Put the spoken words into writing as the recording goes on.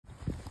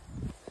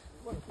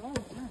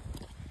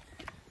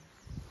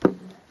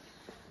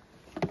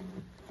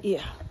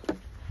Yeah.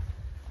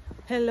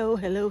 Hello,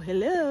 hello,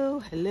 hello,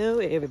 hello,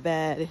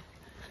 everybody.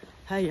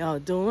 How y'all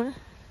doing?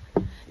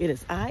 It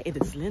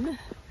is Linda.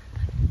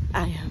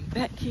 I am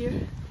back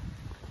here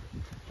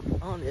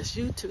on this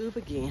YouTube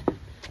again.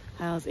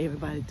 How's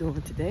everybody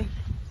doing today?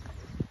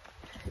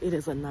 It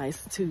is a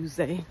nice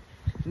Tuesday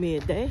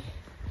midday.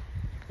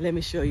 Let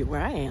me show you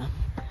where I am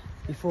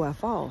before I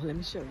fall. Let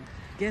me show you.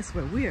 Guess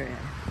where we're at?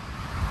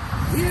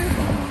 We're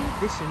going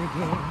fishing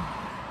again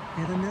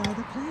at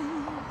another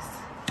place.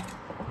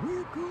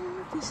 We're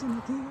going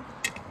fishing again.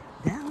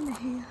 Down the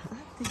hill,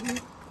 up the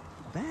hill,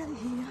 by the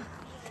hill.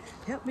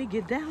 Help me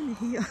get down the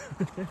hill.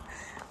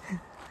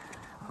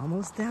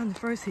 Almost down the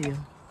first hill.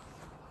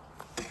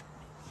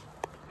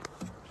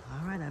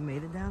 All right, I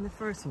made it down the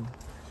first one.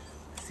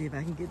 Let's see if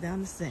I can get down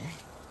the second.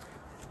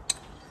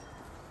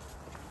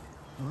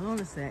 Hold on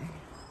a sec.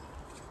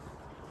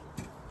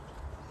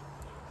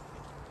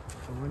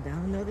 Going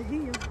down another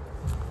hill.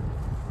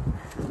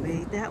 I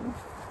made that one.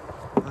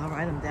 All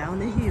right, I'm down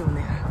the hill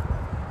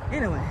now.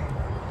 Anyway,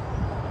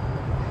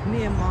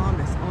 me and Mom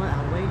is on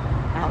our way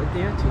out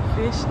there to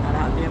fish. Not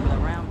out there, but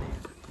around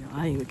there. Yo,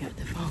 I ain't even got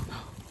the phone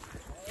on.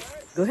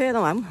 Go ahead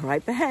on, I'm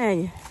right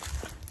behind you.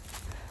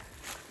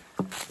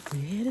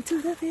 We're headed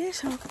to the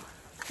fish hole.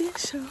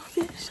 Fish hole,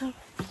 fish hole.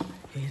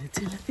 Headed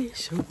to the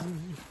fish hole.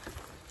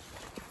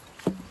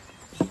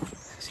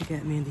 She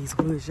got me in these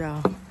woods,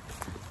 y'all.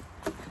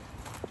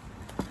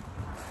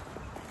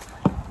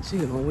 She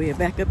gonna way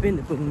back up in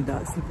the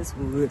boondocks in this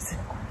woods.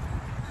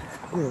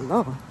 Good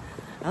Lord.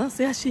 I don't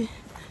see how she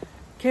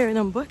carrying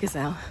them buckets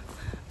out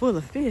full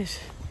of fish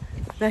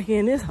back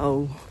in this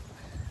hole.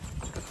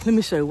 Let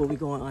me show you what we're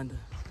going under.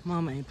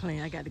 Mama ain't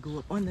playing. I got to go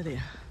up under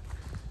there.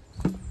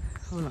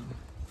 Hold on.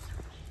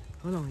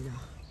 Hold on, y'all.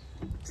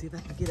 See if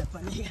I can get up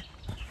under here.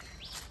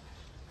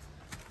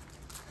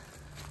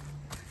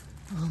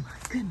 Oh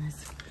my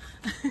goodness.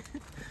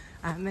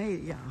 I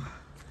made it, y'all.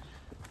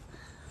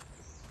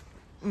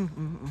 I'll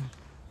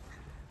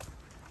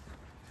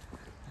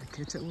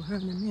catch up with her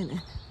in a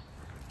minute.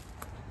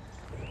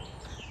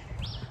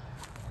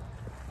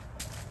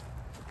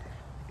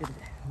 Look at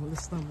that. We'll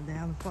stumble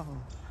down and fall.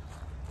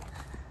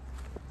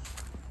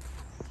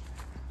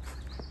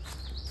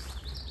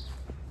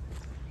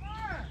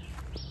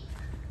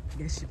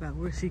 Guess she about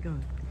where she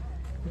gonna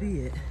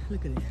be at.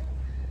 Look at it.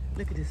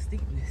 Look at the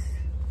steepness.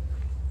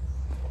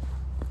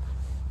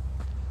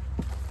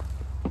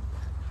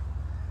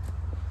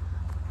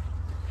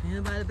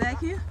 Anybody back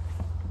here?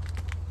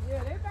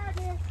 Yeah, they back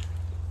here.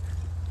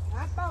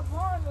 I thought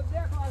Warren was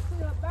there because I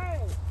see her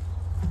bag.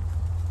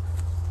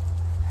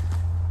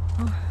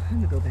 Oh, let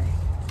me go back.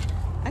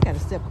 I gotta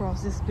step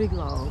across this big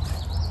log.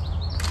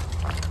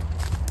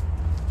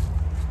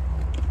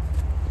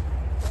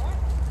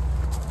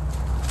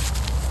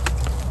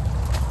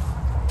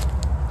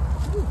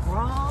 Ooh,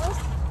 bras.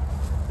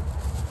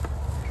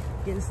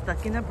 Getting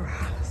stuck in the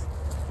bras.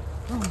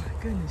 Oh my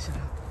goodness,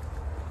 y'all.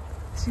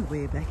 She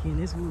way back in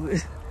this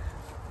wood.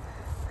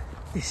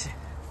 Fishing.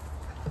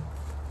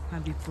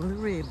 Might be full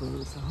of red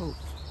bugs, I hope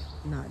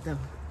not though.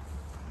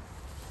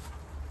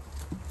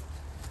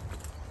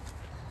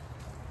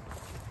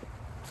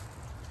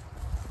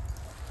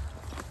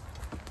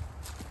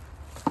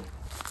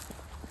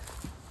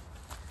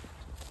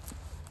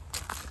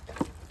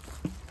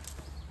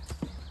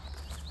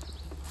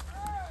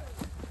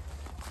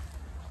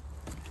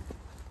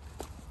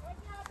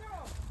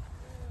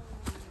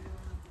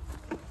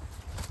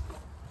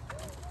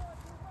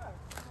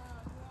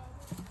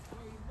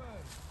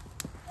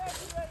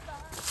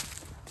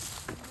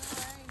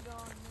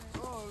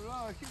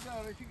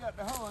 She got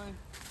the hoe in.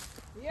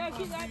 Yeah,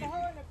 she got the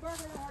hoe in the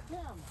burger in her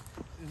camel.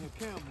 In her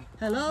camel.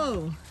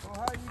 Hello. Oh,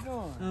 how you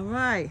doing? All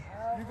right.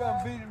 You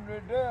gonna beat him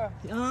right there?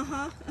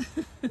 Uh-huh.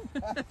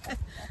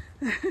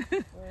 Let me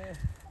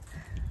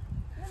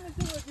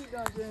see what you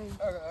done, James.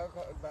 I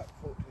got about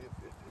 14 or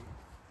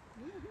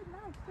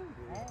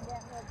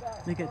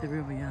 15. Look at the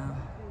river, y'all.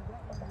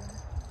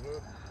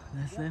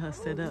 Let's let her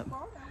set up.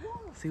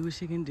 See what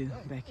she can do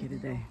back here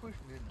today.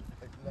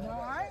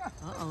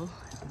 Uh-oh.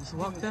 Just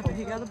walked up and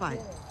he got a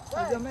bite.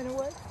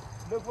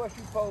 Look what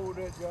she pulled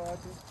at, y'all.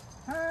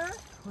 Huh?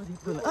 What he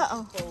pulling?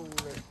 Uh-oh.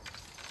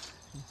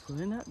 She's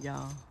pulling up,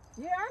 y'all.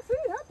 Yeah, I see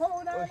her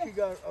pulled out. She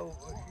got,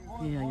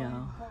 yeah,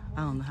 y'all. I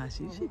don't know how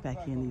she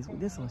back here in these.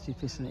 This one she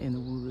fishing in the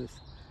woods.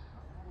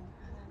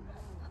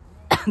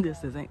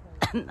 This ain't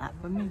not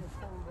for me.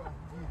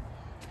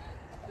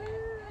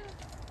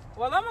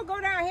 Well, I'm gonna go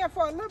down here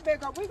for a little bit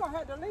because we're gonna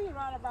have to leave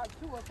around about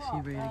 2 o'clock.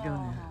 She ready to go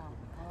now.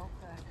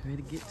 Okay.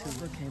 Ready to get to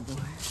it. Okay,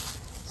 boy.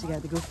 She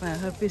got to go find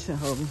her fishing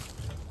hole.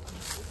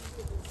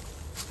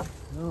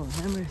 Oh,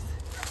 hammers.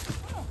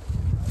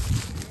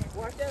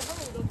 Watch that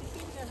hole. Don't be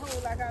shooting that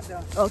hole like I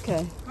done.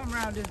 Okay. Come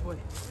around this way.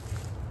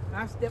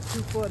 I stepped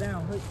too far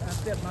down. I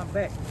stepped my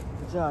back.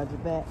 Charge your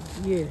back.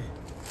 Yeah.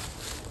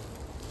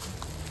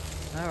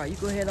 All right, you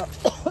go ahead up.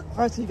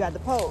 First, you got the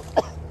pole.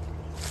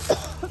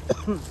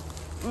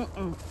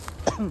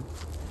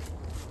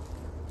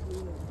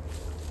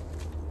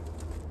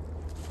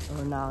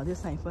 Oh no,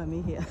 this ain't for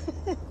me here.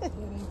 That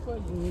ain't for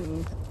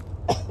you.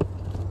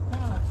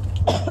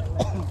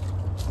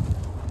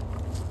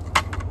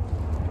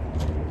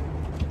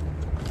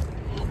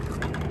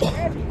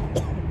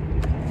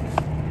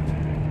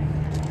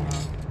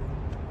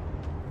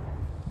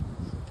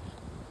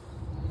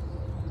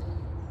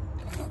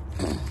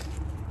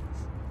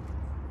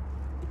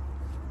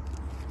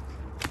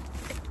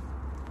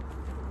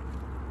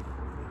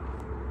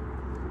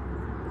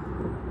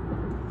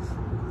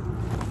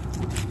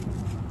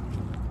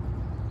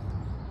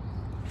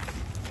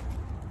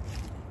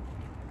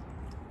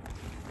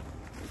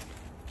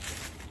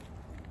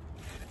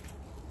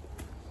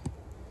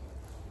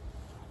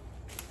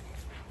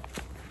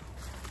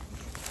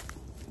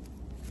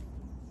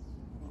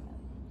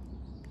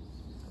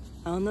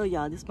 I don't know,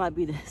 y'all. This might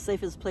be the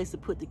safest place to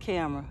put the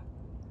camera.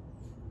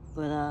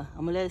 But I'm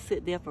gonna let it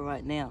sit there for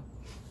right now.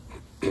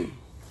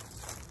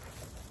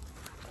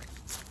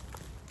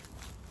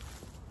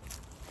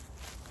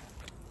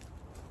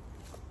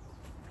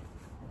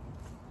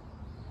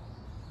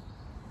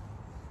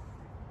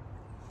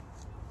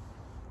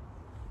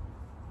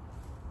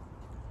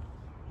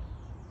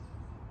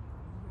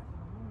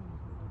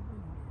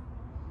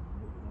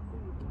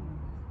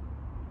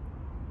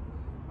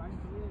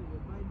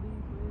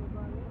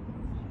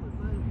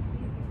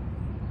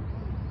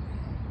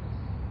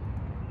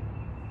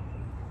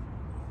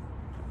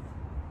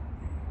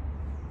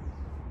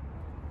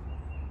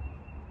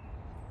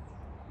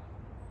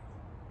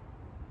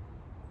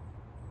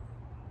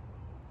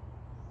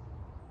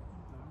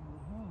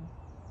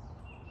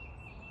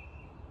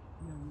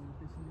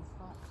 Fishing this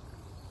spot.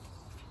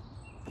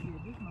 Yeah,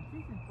 this is my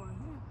fishing spot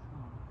here.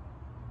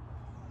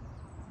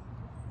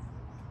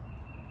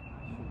 I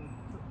should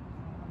have took this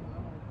one on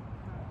the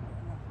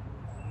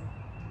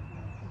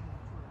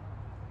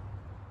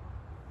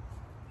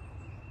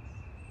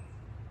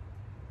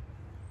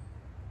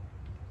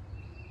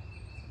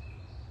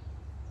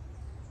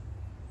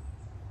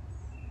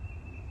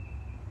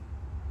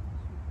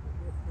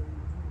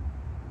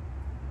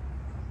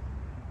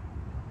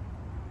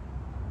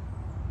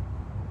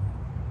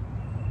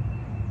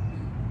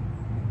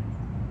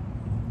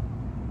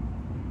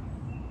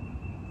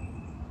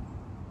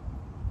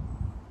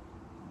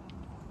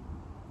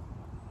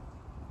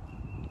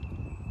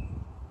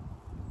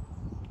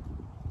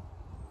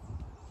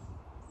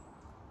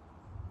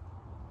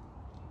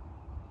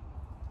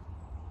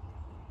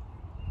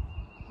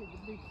the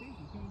big fish,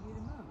 you can't get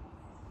him out.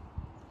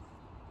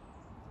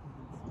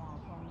 Small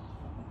pond.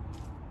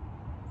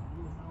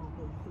 You know,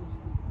 but fish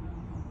get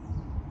down here.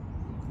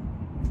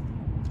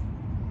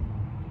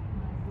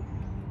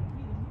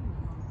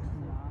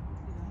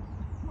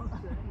 I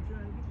ain't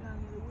trying to get down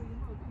there to William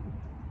Hook.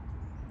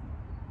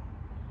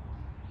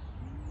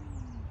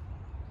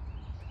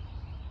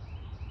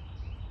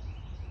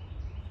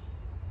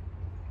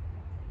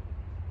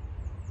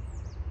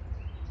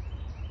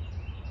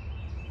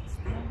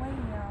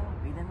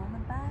 Reading on the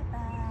bye-bye.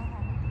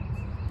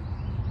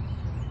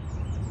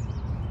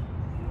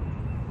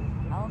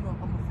 I don't know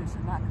if I'm gonna fish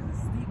or not because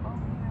it's steep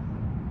over here.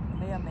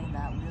 May or may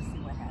not. We'll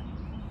see what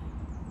happens.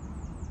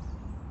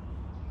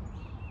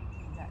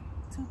 We got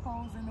 2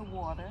 poles in the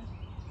water.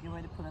 Get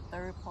ready to put a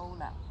 3rd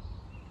pole out.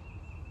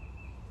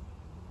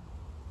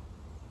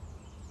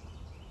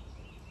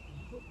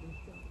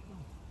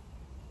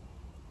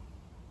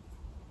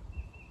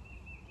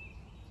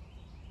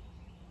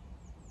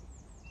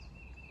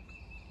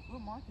 We're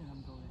marking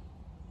them though.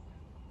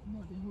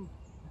 Marking who?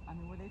 I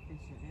mean, where they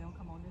fish at? They don't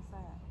come on this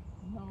side.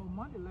 No,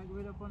 Monday like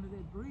right up under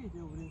that bridge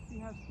over there.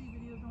 See how steep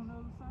it is on the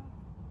other side?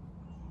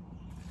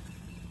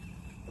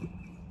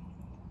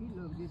 He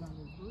loves to get on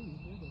this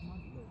bridge. That's what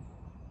Monday loves.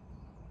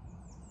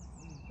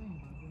 What do you think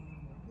about getting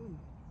on that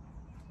bridge?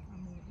 I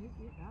mean,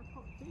 I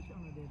caught fish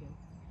under there though.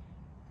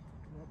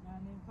 Right now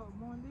I didn't caught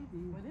more than they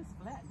did. Well, it's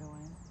flat though,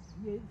 ain't it?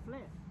 Yeah, it's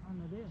flat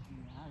under there.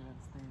 Yeah, I'd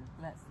rather stay the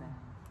flat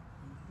side.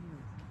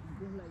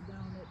 Just like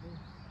down at the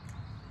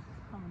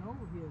coming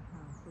over here is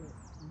kind of flat.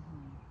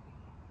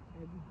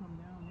 As you come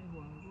down, that's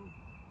where I go.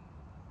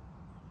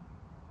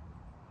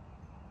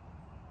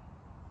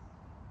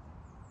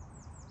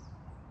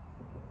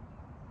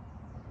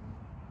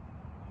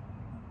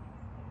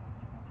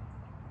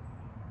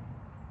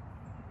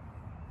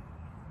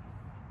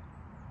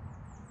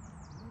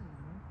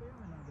 I'm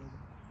filming out there.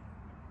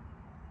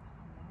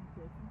 I'm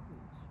catching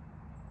fish.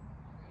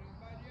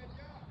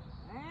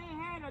 I ain't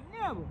had a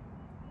nibble.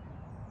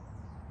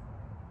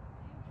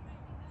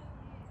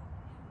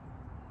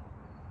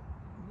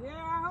 Yeah,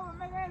 I hope it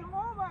make it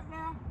warm up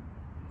now.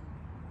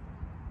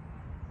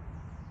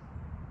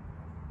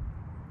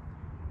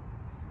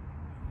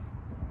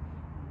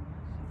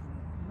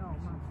 No,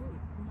 my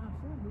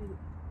foot did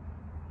it.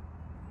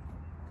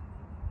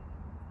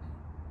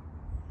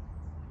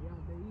 Yeah,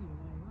 they even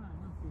ain't lying.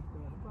 My fish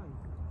started fighting.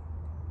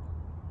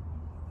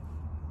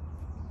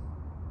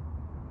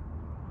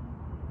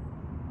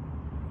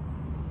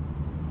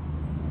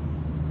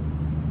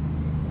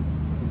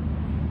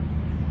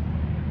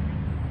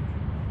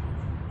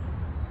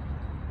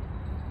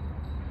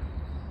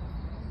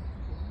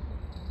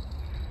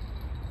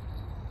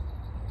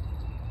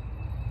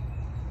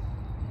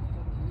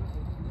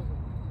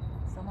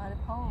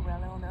 somebody's pole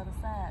rally on the other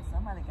side.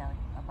 Somebody got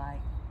a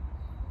bike.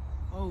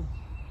 Oh.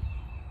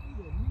 You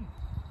got me.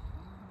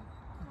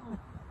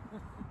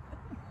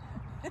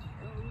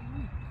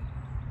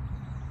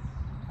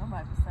 I'm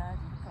right beside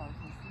you. You probably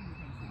can't see me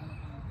from sitting up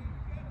on the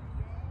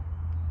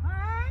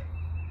Huh?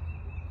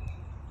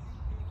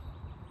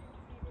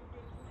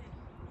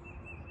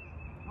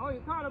 Oh,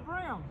 you caught a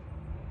brown.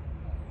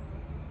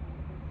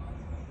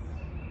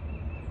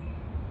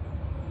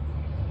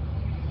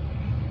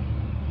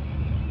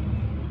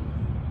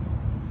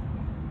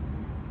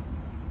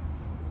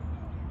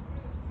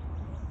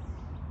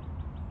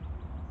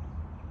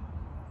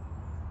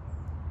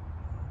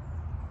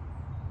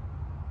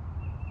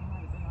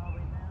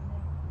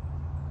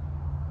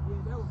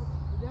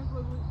 That's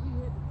what we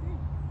had to see.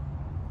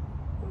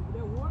 But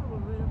that water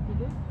was right up to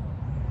this.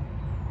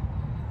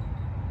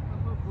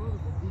 My brother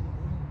was digging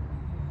for him.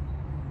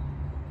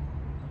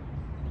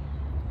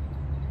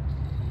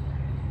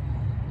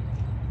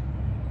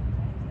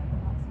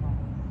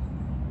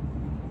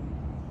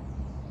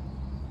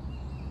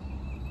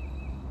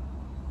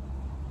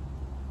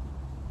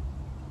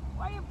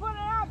 Why you putting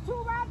it out 2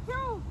 by 2?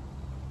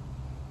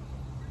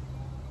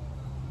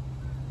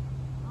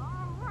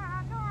 All right,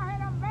 I know I had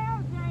them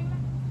bells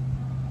jangling.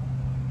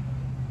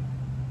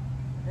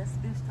 That's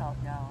fish talk,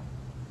 y'all.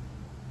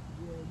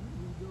 Yeah,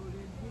 you go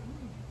there and get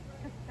me.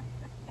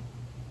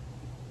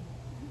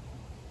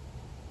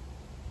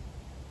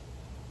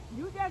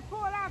 You just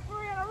pulled out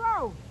 3 in a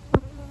row.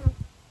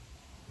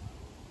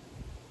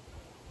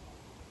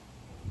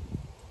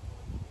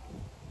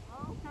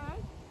 Okay.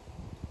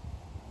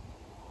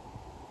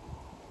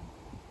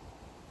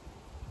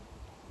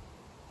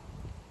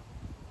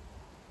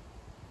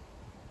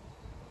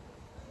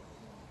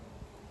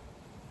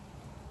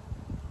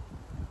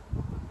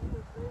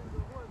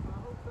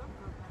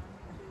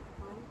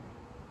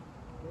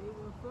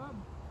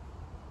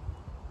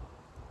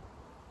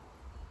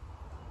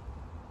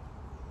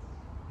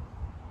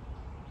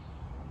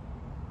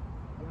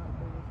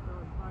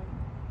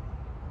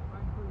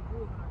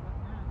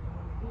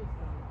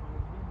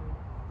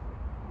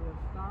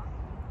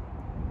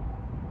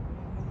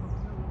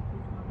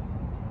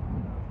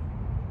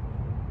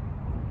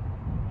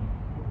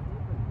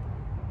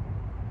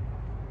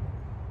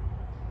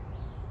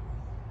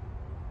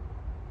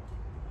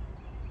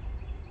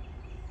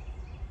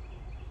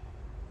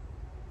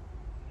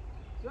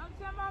 Send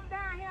some of them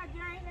down here,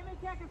 Jane. Let me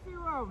catch a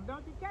few of them.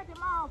 Don't you catch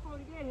them all before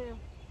you get here.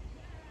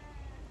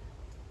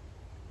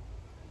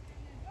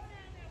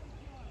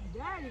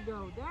 There you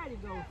go. There you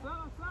go. Send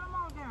them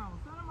all down.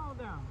 Send them all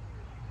down.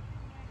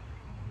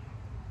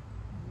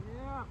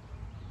 Yeah.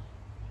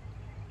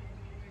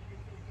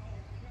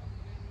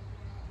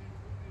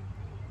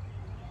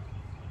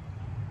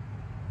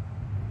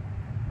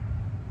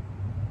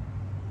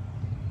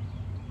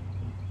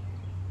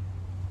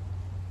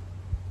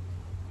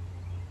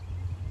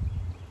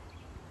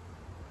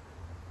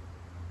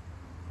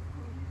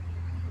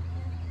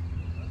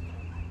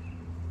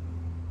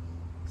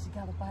 She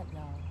got a bike,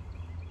 y'all.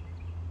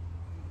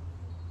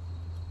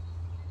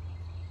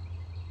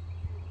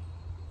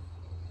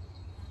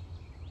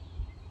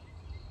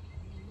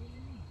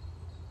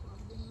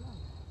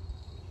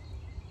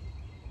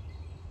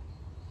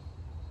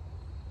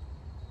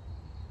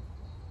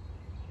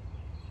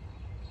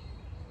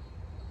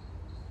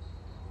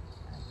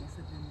 I guess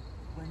it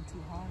wasn't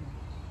too hard.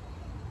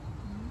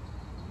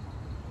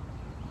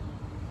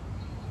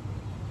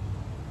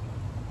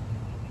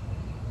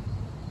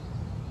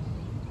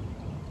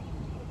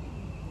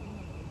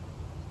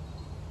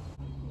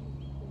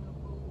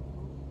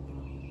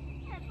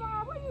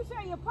 You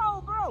say your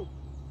pole broke?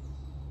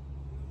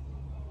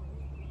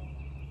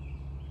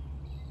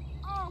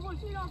 Oh, well,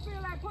 she don't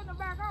feel like putting it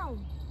back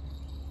on.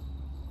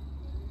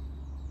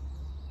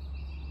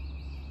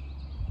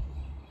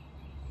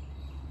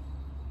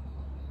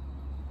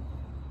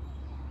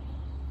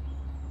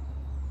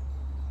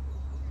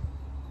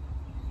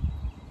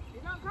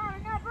 You done caught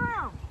enough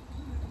brown?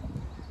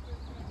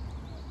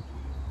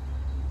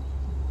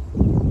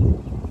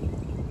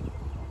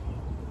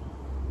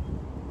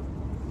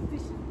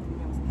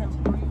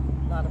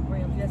 A lot of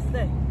brams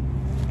yesterday.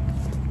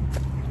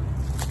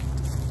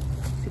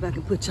 See if I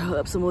can put y'all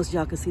up so most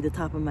y'all can see the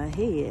top of my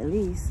head at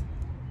least.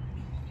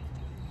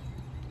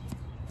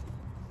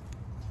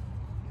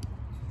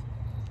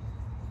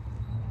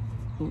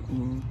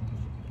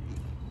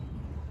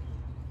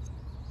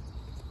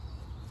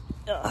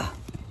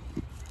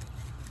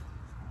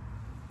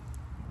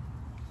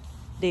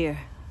 There.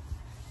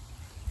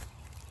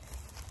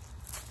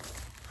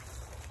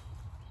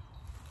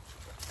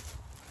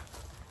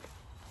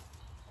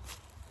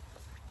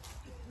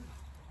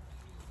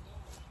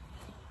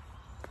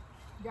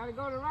 You gotta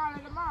go to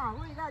Raleigh tomorrow.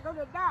 When you gotta go to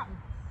the doctor?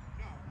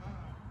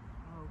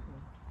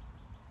 Okay.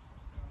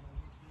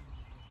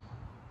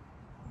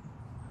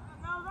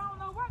 I don't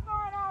know what's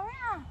going on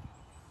here.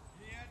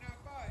 He had no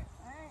bite.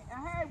 I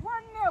had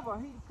one nibble.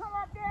 He come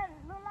up there and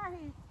it looked like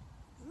he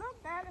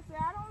looked at it and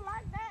said, I don't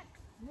like that.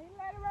 And he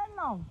let it right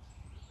alone.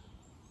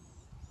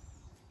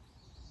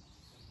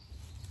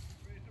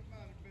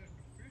 Somebody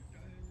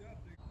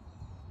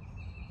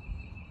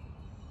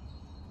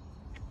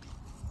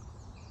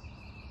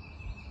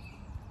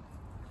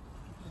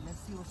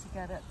see what she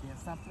got up there.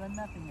 Something or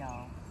nothing,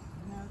 y'all.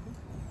 Nothing.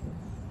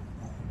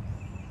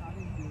 I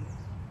didn't get it.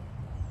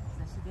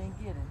 Said she didn't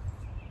get it.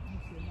 You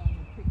said not to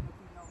pick up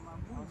my Oh,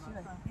 boot.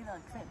 he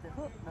done clipped the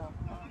hook though.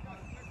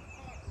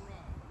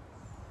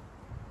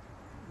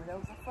 But that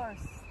was the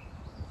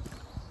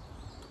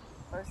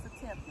first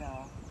attempt,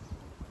 y'all.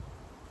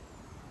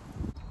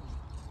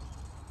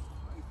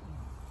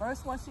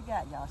 First one she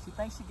got, y'all. She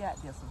thinks she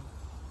got this one.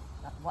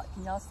 What,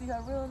 can y'all see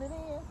her reeling it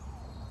in?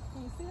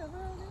 Can you see her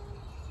reeling it in?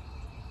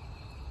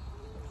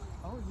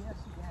 Oh yeah,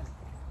 she got it.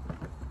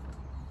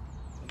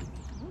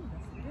 Ooh,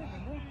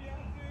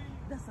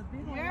 that's a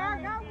big one. Yeah,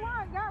 I got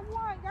one. She got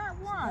one.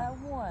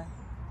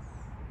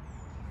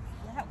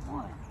 Got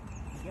one.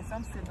 I guess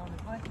I'm sitting on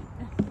the bucket.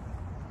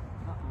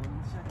 Uh-oh, let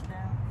me shut it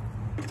down.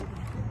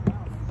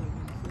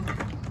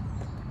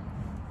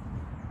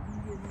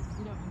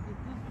 Get up and get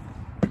this.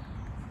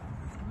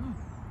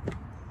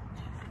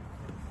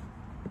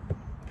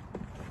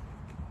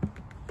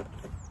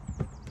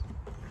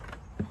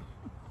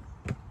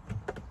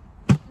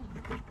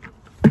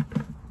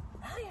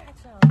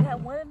 Got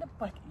one in the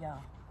bucket,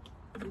 y'all.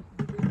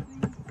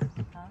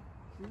 Huh?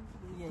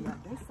 Yeah,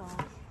 they saw it.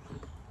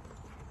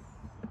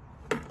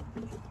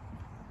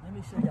 Let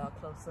me show y'all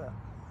close up.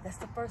 That's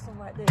the first one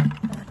right there.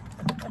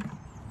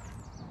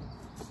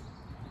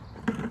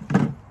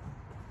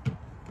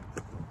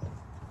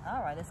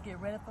 All right, let's get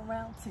ready for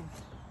round 2.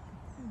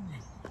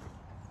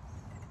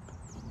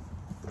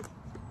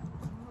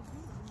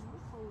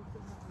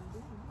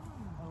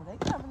 Oh, they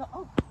coming on.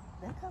 Oh,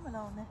 they're coming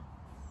on there.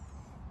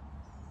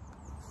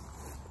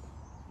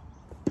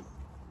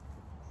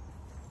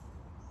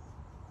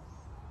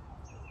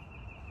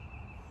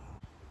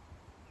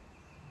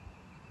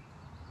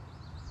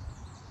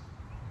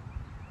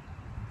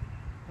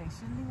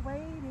 Patiently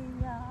waiting,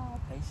 y'all.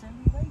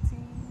 Patiently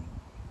waiting.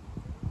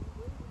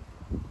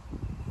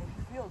 It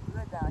feels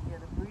good down here.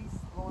 The breeze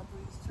blowing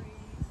through these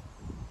trees.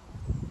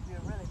 It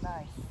feels really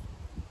nice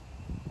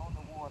on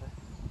the water.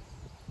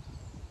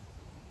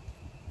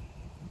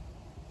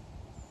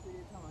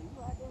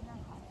 You out there now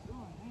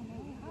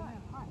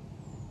hot.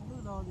 Look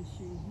at all this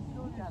shade.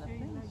 You got a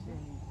big like shade.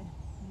 that.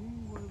 You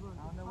ain't worried about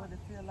I don't know what it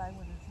feels like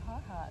when it's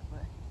hot,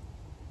 but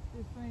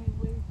this same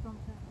way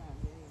sometimes.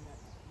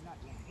 Not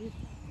like this.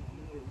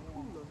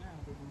 Cooler now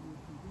than it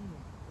used to be.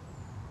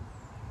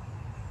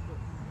 But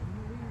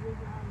when you leave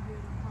out of here,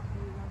 them hot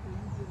days out there,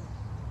 you get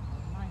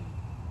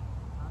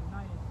a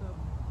 97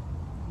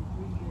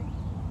 degree day.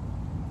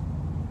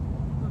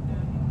 Come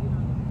down here and get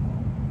on the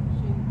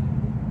shade like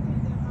this.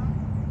 Ain't that hot?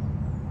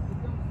 It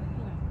don't seem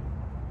like it.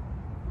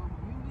 But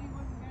when you leave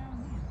us down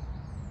here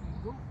and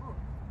go up,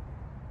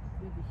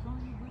 then as soon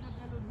as you get up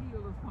that little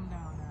hill, it'll come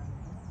down there.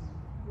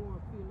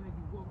 Boy, feel like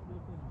you walked up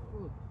in the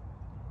hood.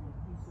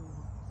 Be so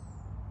hot.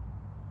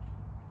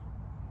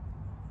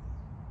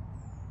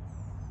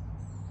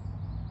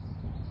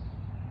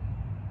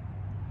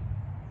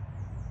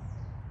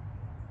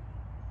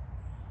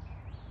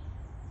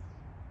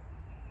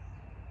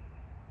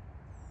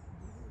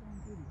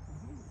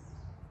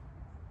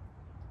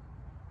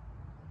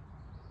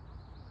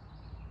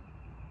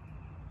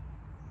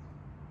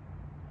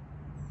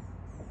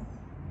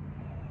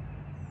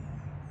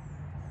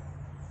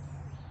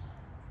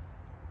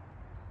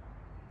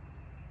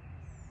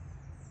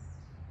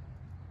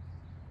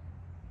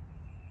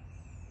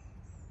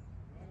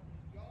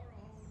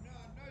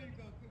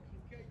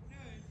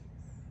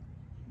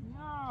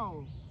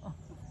 No.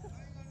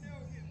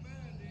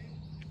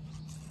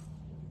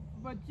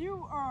 But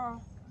you are.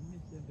 oh,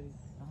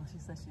 she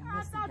said she I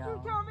missed it, thought you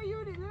y'all. told me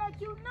you didn't let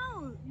you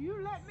know.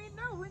 You let me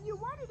know when you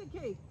wanted the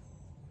cake.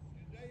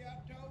 The day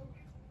I told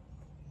you.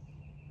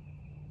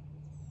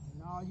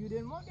 No, you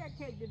didn't want that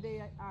cake the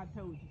day I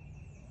told you.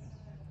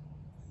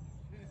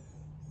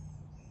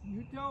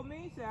 You told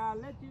me, so I'll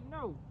let you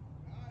know.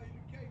 I eat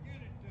the cake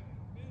anytime.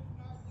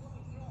 Midnight, 1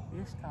 o'clock.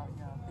 Fish talk,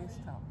 y'all. Fish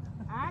talk.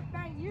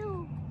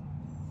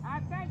 I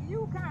think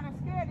you kind of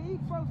scared to eat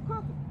folks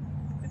cooking.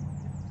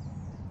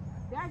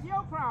 That's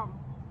your problem.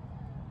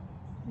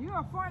 You're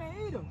a funny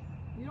eater.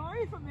 You don't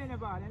eat from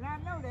anybody, and I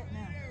know that now.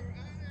 I ain't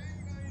gonna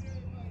eat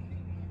everybody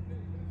cooking like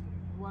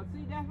that. Well,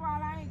 see, that's why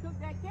I ain't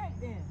cooked that cake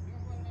then.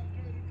 That's what I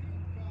tell the cook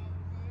call,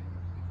 man.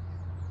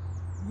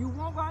 You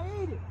won't go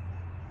eat it.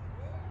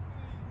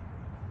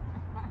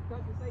 I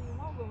thought you say you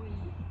won't go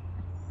eat it.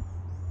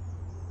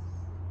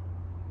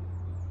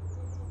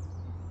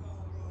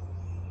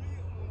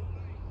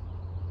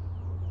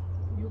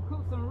 You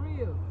cook some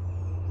ribs.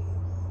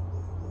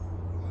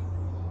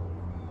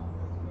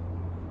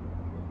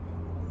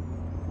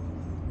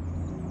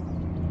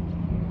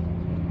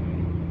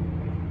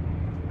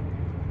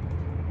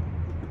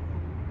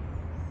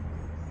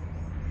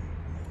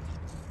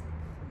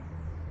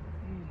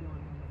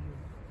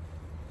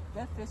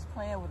 That fish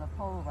playing with a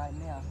pole right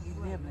now. He's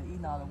nibbling,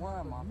 eating all the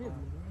worm off of him.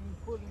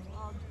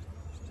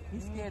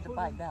 He's scared to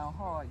bite down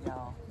hard,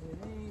 y'all.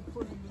 They ain't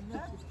putting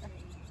enough.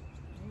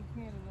 Ain't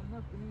canning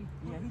enough to eat.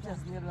 Yeah, he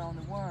just nibbling on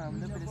the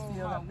worm. Look at it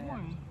still up there. That's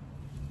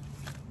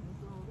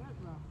all that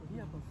rock is.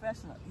 He's a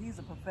professional. He's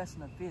a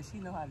professional fish. He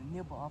know how to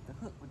nibble off the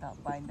hook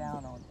without biting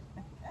down on it.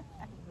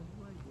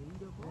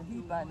 And he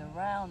biting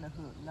around the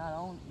hook,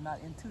 not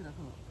into the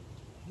hook.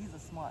 He's a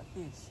smart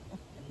fish.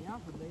 Yeah,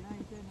 but I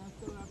ain't saying I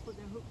put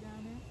that hook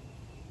down there.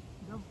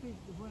 Don't fish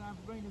when I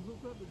bring the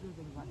hook up, it's just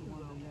like the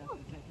one on the left.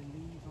 Is that the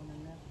leaves on the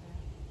left there?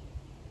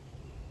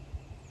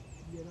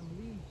 Yeah, them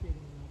leaves shaking.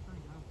 I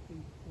think I'll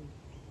see too.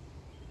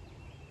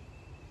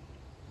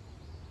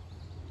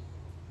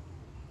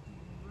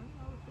 Bring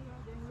all the shit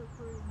out there and look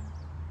pretty.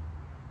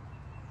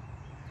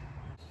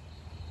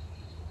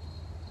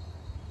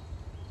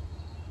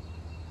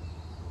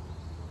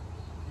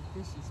 The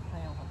fish is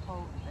playing with her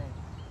pole today.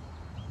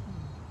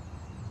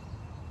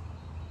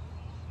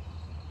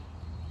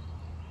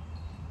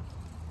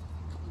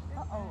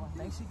 Uh-oh, I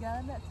think she got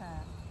him that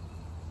time.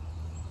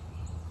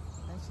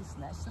 I think she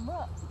snatched him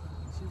up.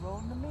 She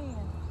rolled him in.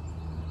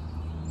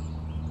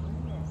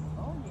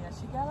 Oh yeah,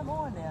 she got him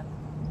on there.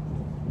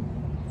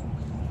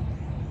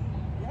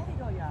 There you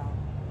go, y'all.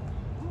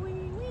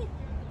 Wee-wee.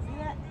 See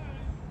that?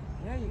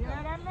 There you go.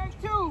 Yeah, that makes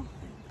two.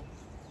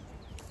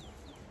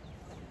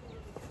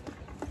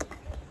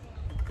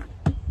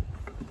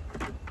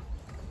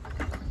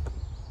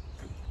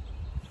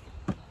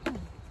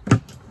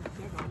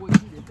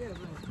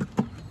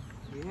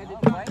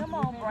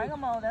 Bring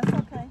them on, that's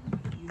okay.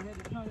 You had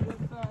to turn it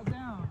upside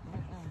down.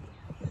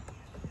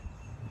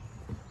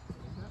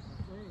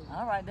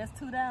 All right, that's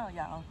 2 down,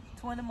 y'all.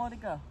 20 more to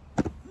go.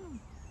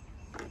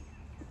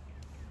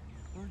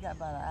 We got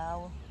about an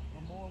hour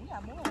or more. We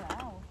got more than an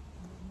hour.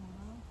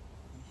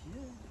 We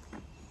should.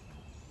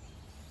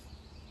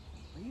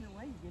 But either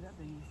way you get up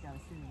there, you just got to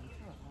sit in the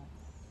truck, right?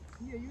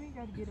 Yeah, you ain't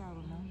got to get out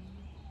of now.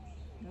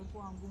 That's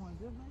why I'm going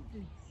just like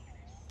this.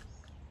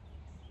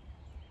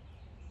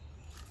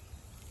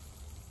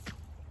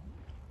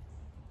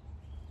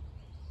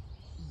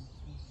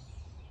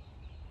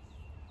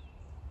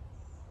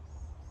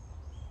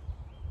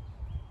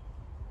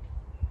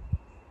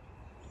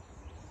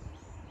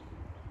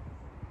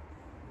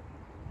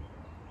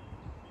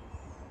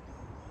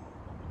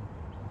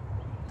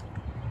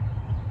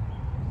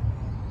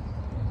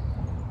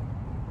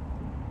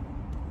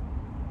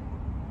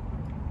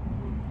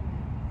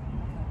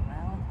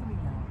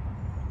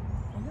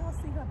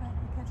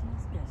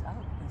 I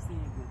hope you can see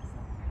it good, so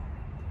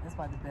that's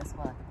probably the best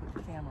spot I can put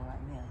the camera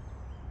right now.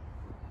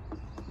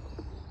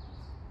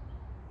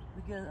 We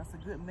get us a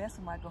good mess.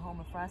 We might go home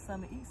and fry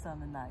something and eat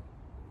something tonight.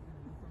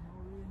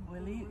 We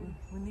need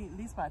at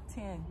least about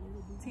 10.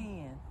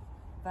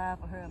 5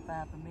 for her and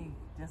 5 for me,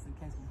 just in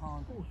case we're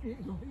hungry.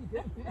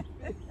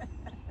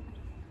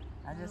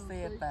 I just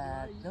said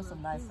 5. There's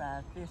some nice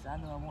sized fish. I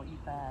know I won't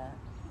eat 5.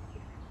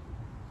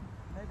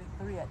 Maybe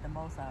 3 at the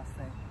most, I'll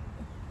say.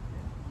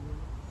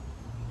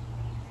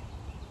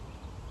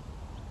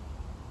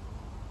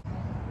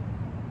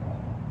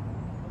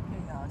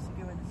 She's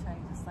getting ready to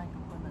change the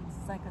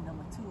sinker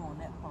number 2 on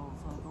that pole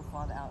so it'll go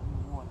farther out in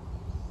the water.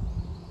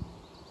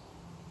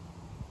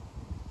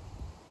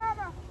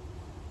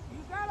 You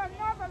got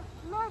another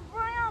little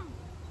brim?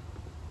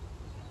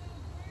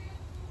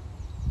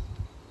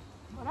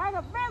 But that's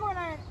a big one,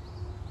 ain't it?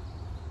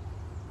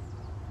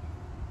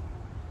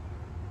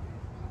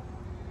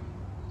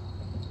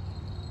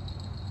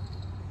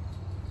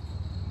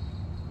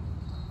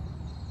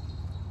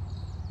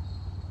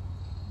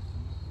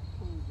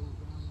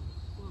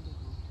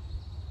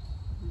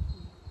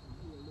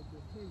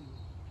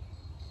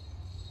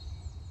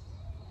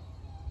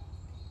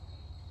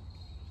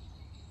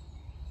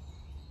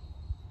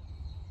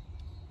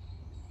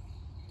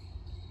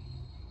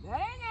 That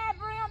ain't that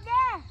brim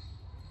there.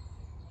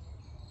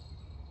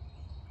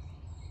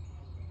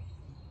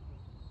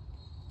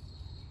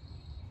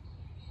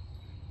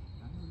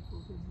 I know you're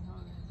supposed to hit me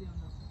harder than them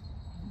though.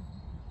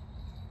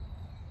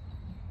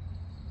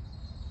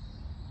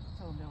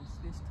 Told them it was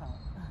fish talk.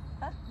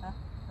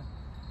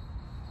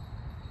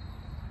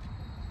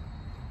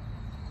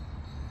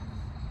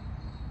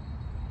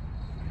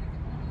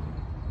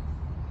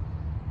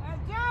 Hey,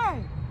 Jay!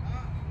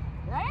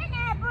 That ain't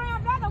that brim,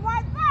 that's a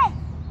white fish!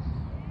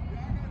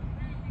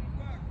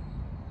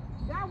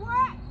 That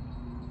what?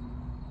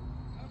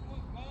 That's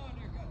what Vaughn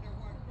there got that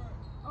white bird.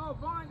 Oh,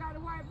 Vaughn got a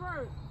white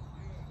bird.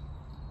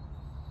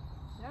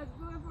 Yeah. That's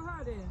good for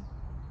her then.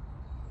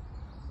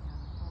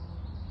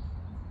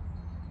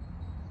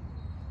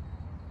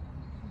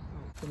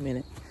 A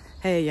minute.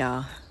 Hey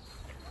y'all.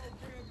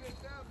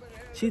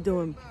 She's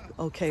doing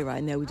okay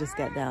right now. We just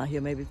got down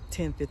here maybe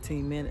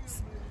 10-15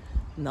 minutes.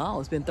 No,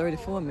 it's been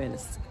 34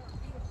 minutes.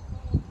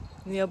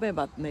 Yeah, maybe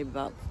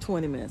about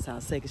 20 minutes,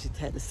 I'll say, because she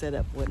had to set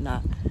up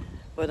whatnot.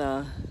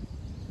 But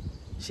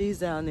she's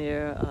down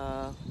there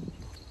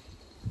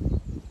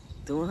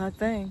doing her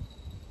thing,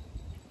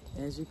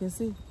 as you can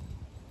see.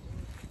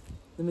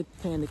 Let me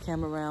pan the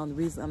camera around. The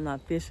reason I'm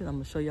not fishing, I'm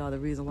gonna show y'all the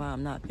reason why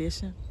I'm not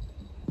fishing.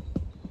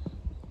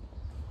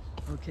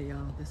 Okay,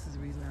 y'all, this is the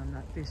reason I'm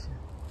not fishing.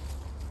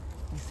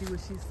 You see where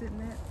she's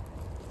sitting at?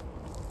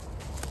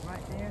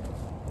 Right there.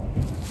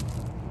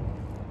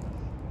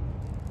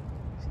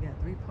 She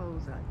got 3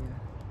 poles out there.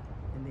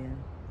 And then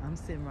I'm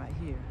sitting right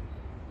here.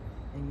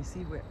 And you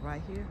see where,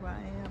 right here where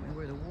I am and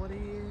where the water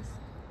is?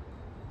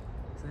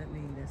 So that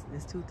means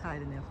that's too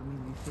tight in there for me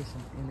to be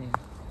fishing in there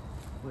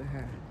with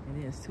her. And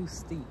then it's too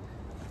steep.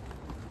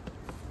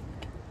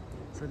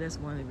 So that's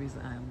one of the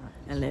reasons I am not.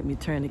 And let me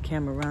turn the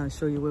camera around and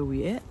show you where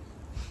we at.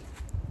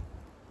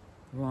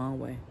 Wrong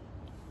way.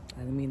 I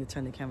didn't mean to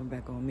turn the camera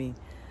back on me.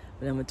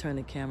 But I'm gonna turn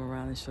the camera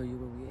around and show you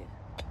where we at.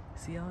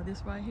 See all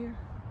this right here?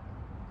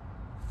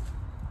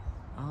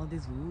 All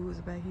these woods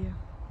back here?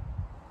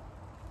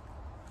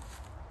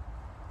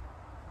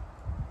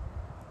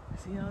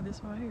 See all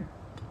this right here?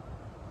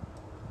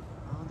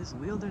 All this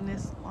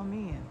wilderness I'm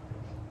in.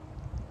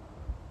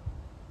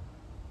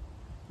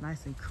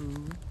 Nice and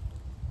cool.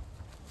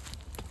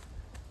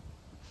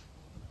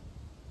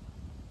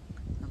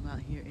 I'm out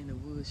here in the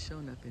woods,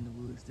 showing up in the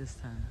woods this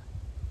time.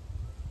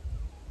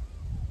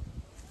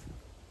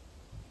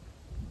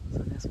 So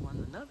that's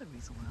another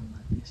reason why I'm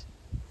not fishing.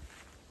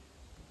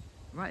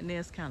 Right now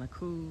it's kind of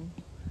cool,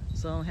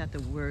 so I don't have to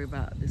worry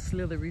about the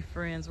slithery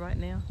friends right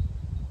now.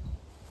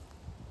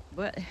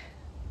 But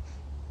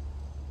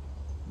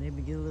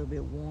maybe get a little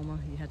bit warmer,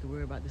 you have to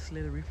worry about the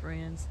slithery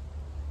friends.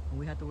 And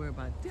we have to worry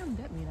about them.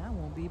 That means I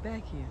won't be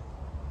back here.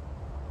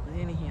 But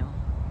anyhow,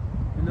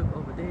 you look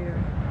over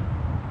there.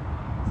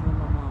 Some of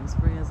my mom's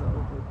friends are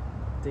over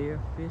there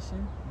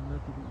fishing. I don't know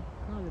if you can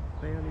probably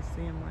barely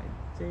see them right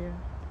there.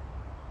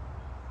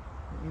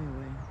 But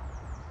anyway,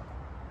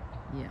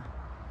 yeah.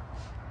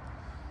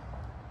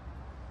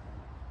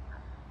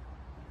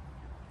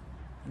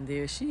 And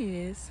there she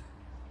is,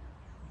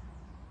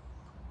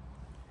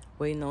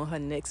 waiting on her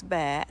next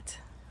bite.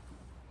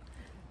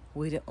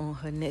 Waiting on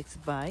her next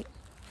bite.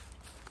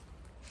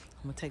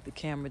 I'm gonna take the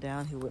camera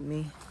down here with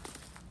me.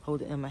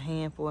 Hold it in my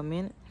hand for a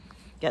minute.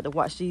 Got to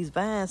watch these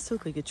vines too,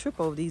 cause you can trip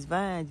over these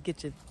vines,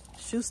 get your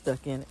shoe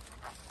stuck in it.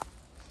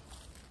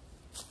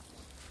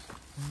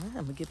 All right,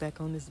 I'm gonna get back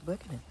on this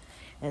bucket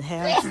and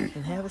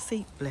have a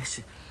seat. Bless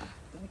you.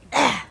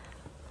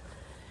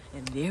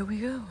 And there we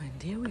go, and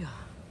there we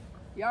are.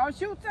 Y'all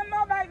shoot some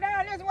more back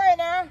down this way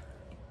now.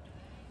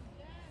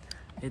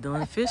 They're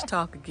doing fish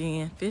talk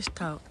again. Fish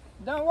talk.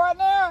 Done what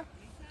now?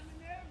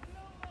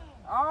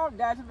 Oh,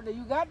 that's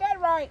you got that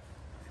right.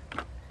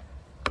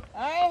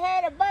 I ain't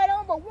had a bite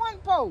on but one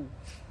pole.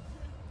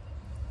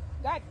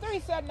 Got 3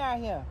 sitting out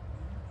here.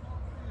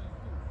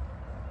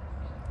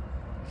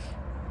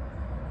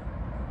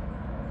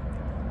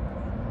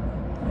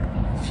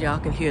 If y'all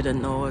can hear the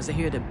noise,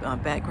 hear the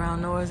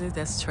background noises,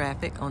 that's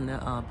traffic on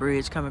the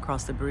bridge, coming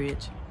across the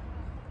bridge.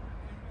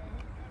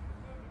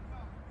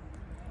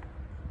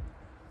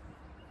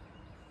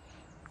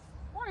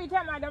 What are you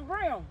talking about, them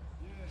brim?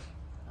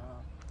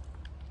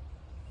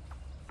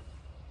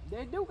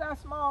 They do got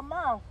small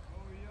mouth.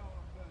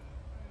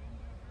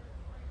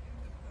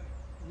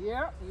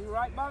 Yeah, you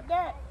right about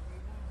that.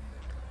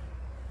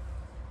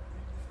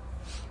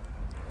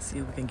 See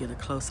if we can get a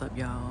close up,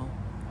 y'all.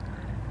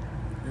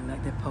 Look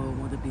like that pole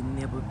want to be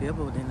nibble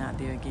bibbled and out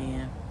there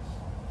again.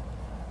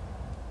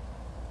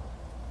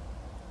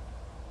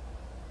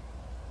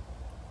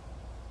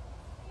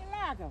 You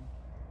like them?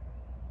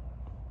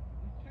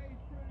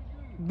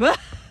 But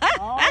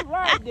All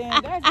right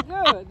then, that's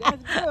good.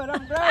 That's good.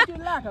 I'm glad you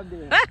like them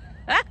then.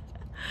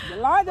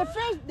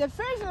 The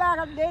fish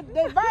like them.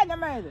 They bite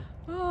them, ain't it?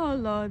 oh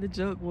Lord, the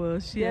joke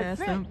was she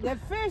asked him. The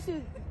fish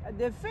is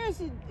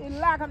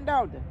like them,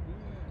 don't they?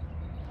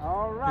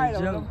 All right.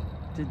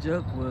 The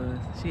joke was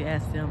she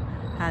asked him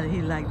how did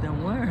he like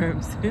them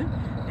worms,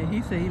 and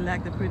he said he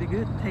liked it pretty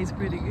good. It tastes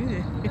pretty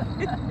good.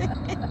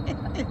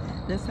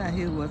 That's how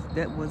he was.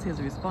 That was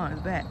his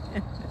response back.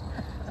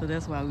 So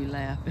that's why we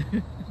laugh.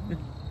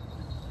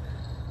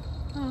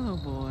 Oh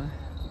boy.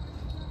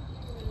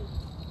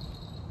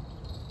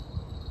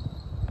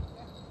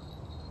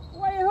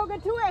 What you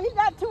hooking 2 at? He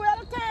got 2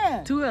 at a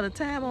time. 2 at a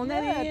time on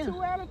that end?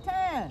 2 at a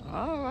time.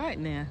 All right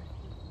now.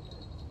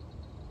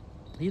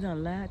 You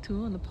done lied to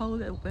her on the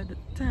pole at the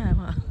time,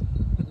 huh?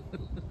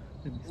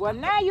 Well,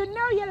 now you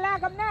know you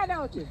like them now,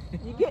 don't you?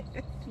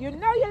 You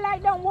know you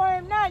like them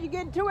worms now. You're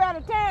getting 2 at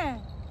a time.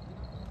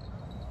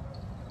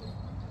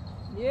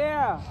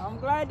 Yeah, I'm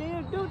glad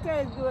they do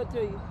taste good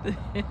to you.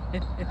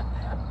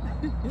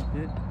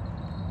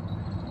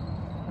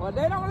 Well,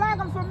 they don't like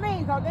them for me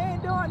because they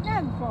ain't doing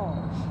nothing for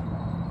them.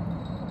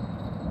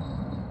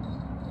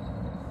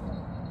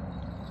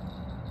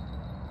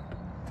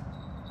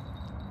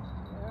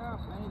 Yeah,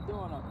 they ain't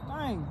doing a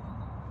thing.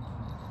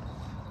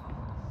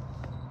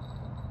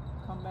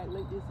 Come back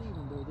late this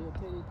evening, though. They'll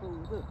tell you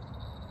toes up.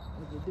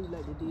 If they do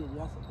like they did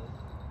yesterday.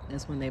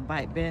 That's when they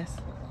bite best.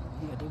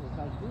 Yeah, they was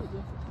like good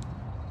yesterday.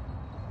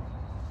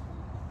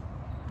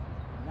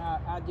 Now,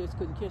 I just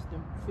couldn't catch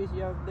them fish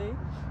yesterday.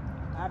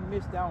 I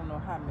missed, I don't know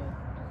how many.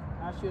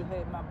 I should have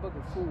had my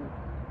bucket full.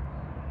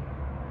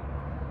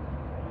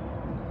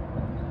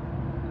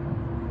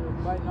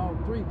 Biting all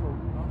 3 poles.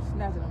 I'm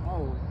snatching them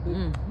all.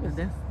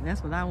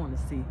 That's what I want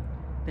to see.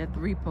 That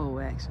 3 pole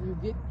action. You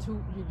get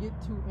 2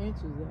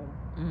 inches of them.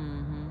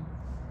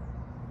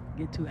 Mm-hmm.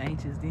 Get 2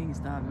 inches, then you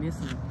start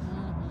missing them.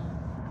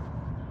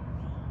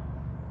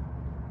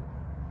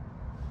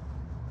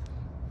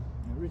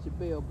 Richard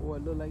Bell boy.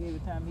 It looked like every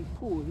time he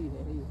pulled, he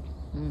had hit.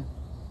 Mm.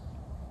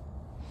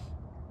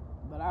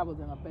 But I was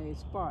in a bad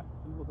spot.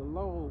 It was a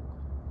log,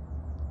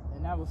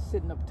 and I was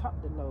sitting up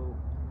top the log.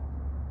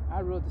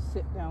 I'd rather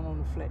sit down on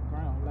the flat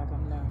ground like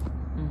I'm now.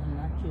 Mm-hmm.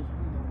 I could,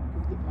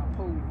 could get my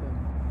pole, but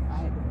I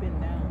had to bend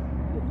down.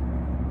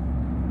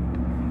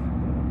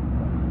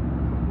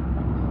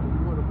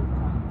 The water was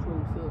kind of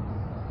close up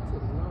to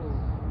the log.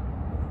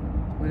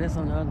 Well, that's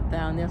on the other,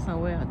 down there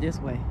somewhere, or this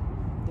way,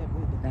 That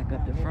way back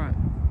up the there. front.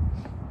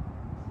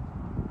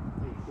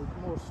 It's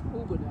more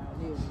scuba down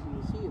there than it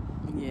is here.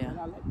 Yeah.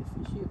 But I like the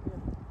fish here better.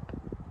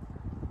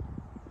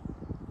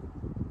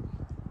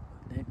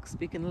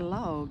 Speaking of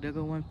log, there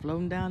go one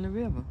floating down the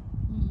river.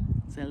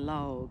 Mm-hmm. It's a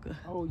log.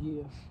 Oh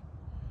yeah.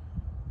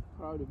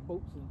 Probably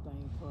boats and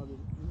things, probably,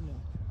 send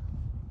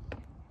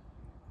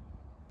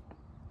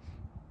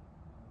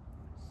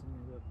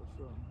it up or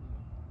something.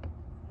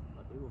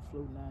 But they were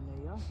floating down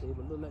there yesterday,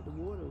 but look like the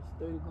water is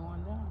steady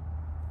going down.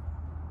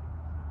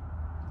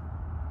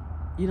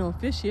 You don't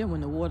fish here when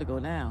the water go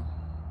down.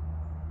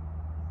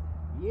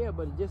 Yeah,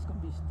 but it's just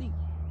gonna be steep.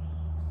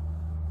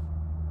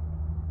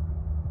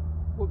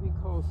 What we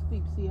call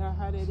steep. See how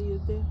high that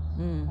is there?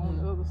 Mm-hmm. On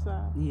the other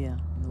side? Yeah,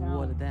 the Down.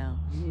 water down.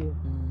 Yeah.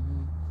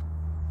 Mm-hmm.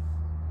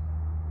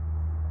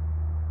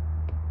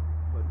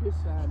 But this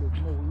side is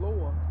more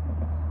lower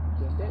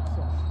than that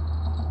side.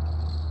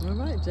 All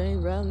right,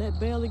 James, riding that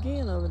bell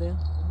again over there.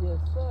 Yes,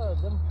 sir.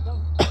 Them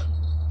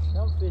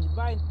fish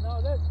biting. No,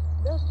 that's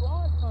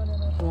Ron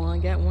turning on. Juan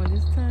got one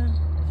this time. She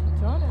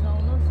turning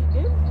on them. She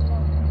gave it to him.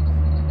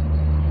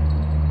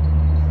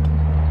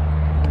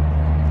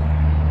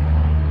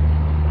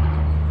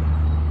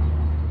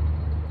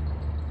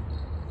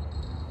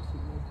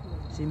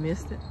 She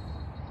missed it.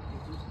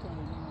 Just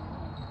turning on.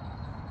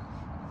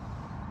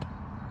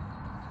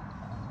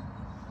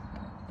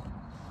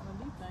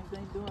 These things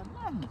ain't doing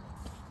nothing.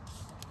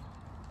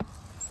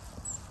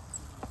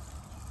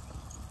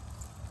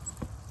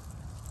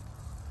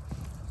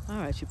 All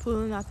right, she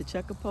pulling out the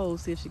checker pole,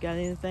 see if she got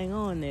anything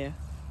on there.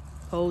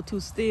 Pole too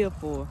still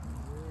for her.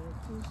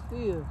 Yeah, too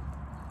still.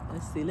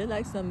 Let's see, look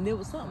like something, there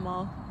was something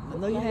off. I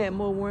know you had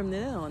more worm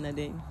than that on there,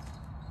 didn't you?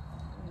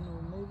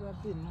 Maybe I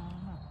didn't.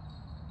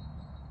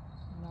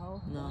 I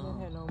don't know. No, I didn't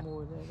have no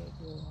more of that up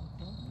there.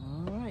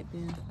 All right,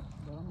 then.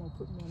 But I'm going to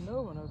put me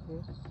another one up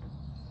here.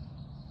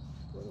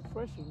 Put a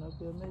fresh one up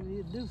there. Maybe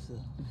it'll do so.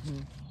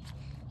 Mm-hmm.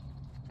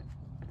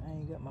 I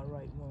ain't got my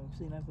right one.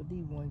 Seems like for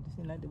these ones, it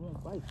seems like they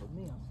won't fight for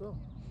me or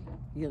something.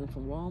 You get them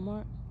from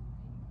Walmart?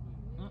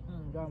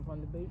 Got them from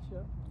the bait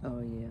shop. Oh,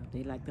 yeah.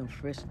 They like them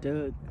fresh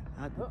dug.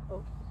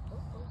 Uh-oh.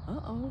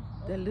 Uh-oh.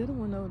 That little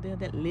one over there,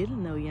 that little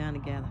Noyana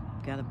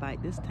got a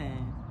bite this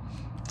time.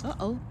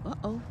 Uh-oh.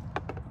 Uh-oh.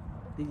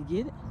 Did you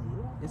get it?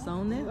 Yeah. It's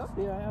on there? Up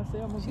there. I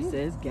say I'm gonna She get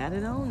says got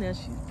it on there.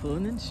 She's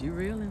pulling it. She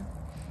reeling.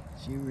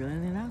 She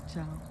reeling it out,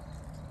 y'all.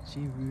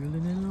 She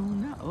reeling it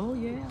on now. Oh,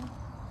 yeah.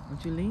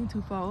 Don't you lean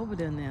too far over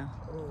there now.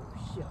 Oh,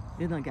 shit.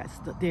 It done got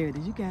stuck. There it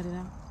is. You got it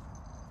out.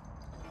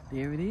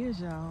 There it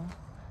is, y'all.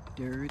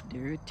 There it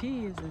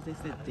is. As they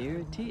said, there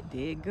it is.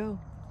 There it go.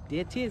 There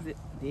it is. There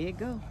it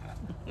go.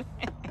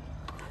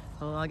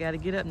 Hold on, I got to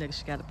get up next.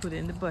 She got to put it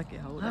in the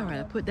bucket. Hold on. All right,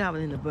 I put that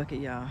one in the bucket,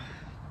 y'all. Nah,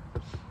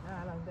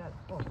 I done got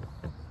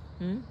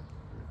I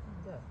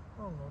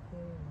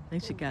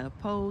think she got a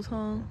pose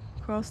hung,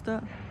 crossed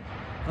up.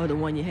 Oh, the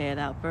one you had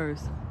out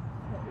first. The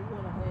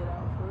one I had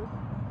out first.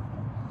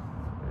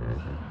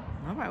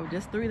 All right, well,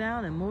 just 3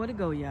 down and more to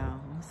go, y'all. I'm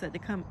going to set the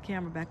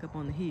camera back up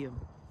on the hill.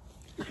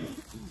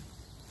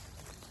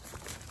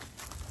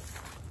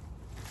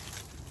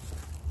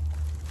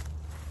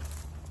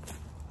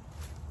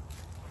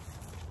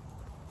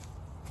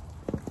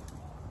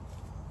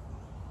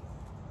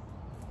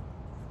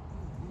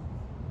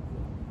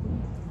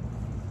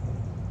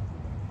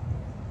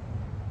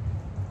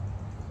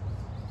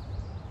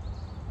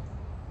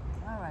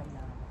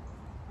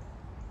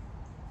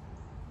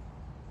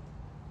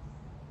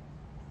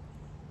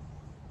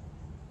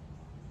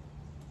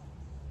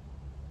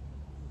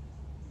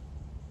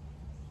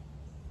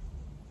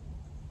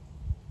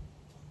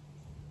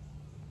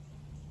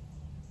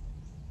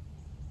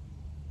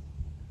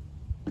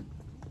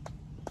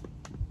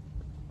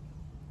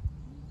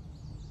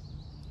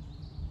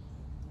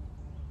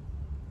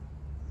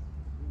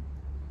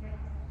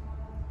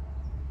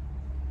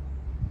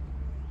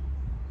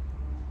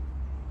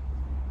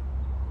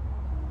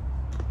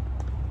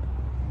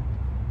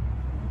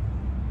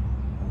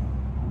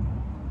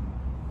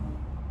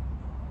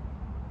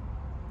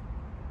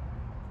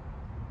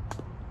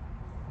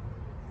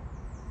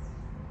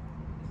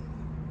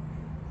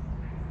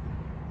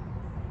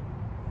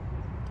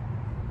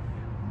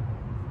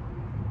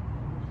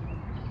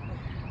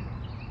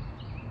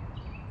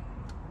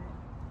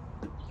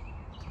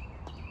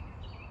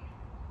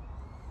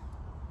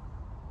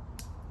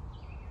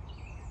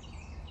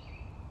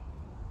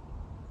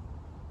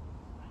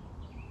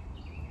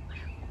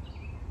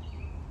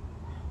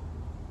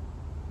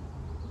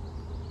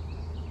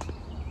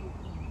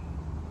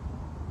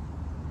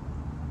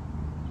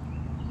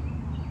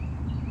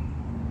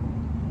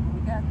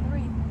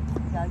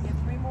 gotta get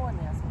 3 more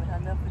now, so we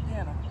have enough for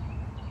dinner.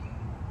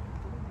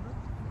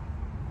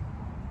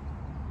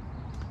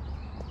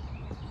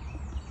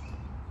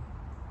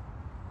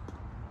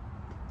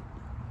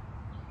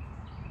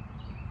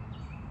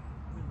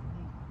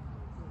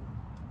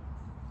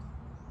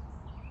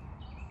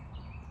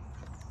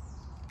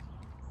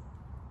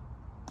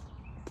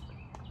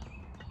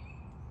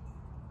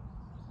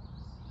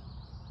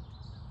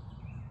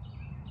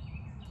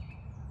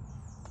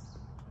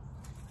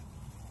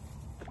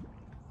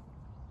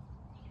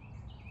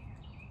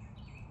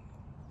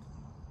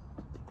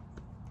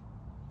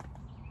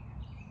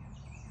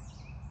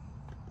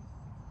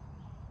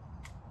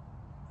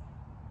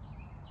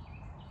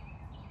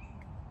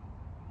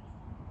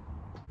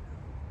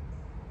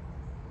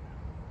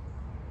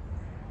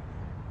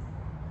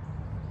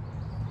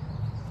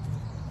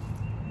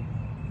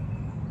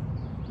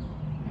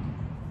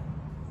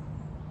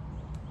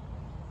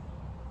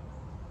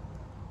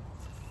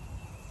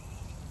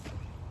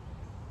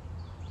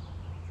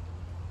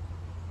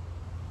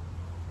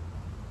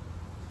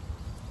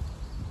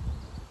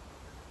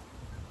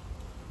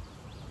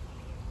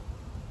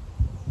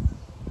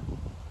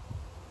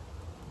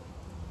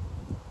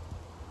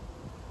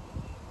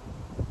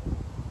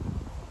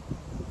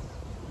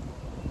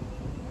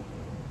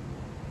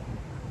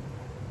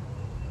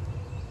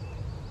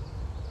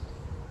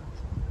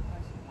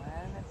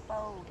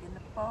 Getting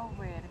the bowl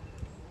ready.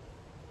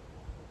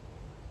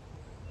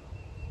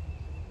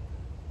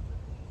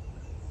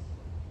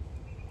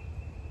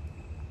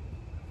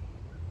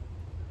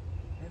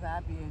 Maybe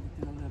I'll be able to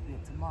do a little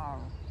bit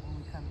tomorrow when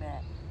we come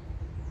back.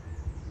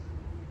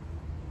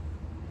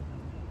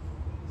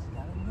 She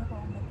got a nibble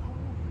on the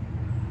pole.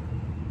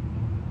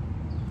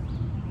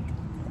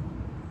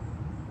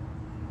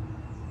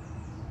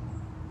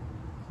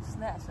 She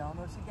snatched it. I don't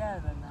know if she got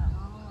it or not.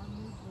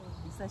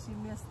 He said she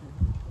missed it.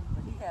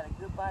 But he had a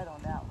good bite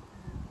on that one.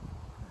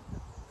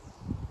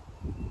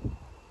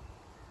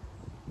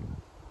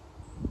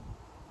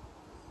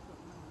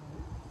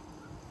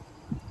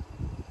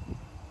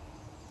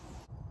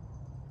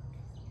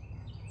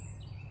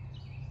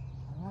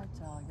 All right,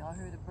 y'all. Y'all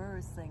heard the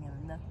birds singing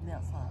and nothing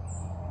else, huh?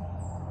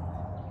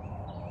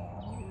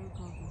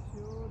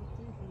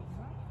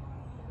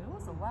 It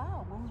was a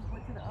while when we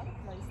went to the other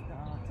place. It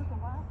took a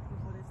while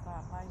before they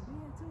started biting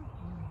in, too.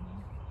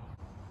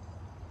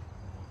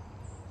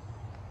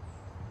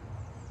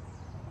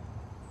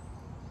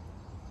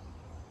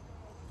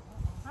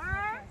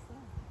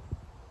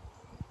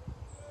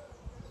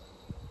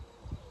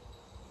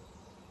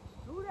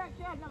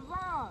 Catching them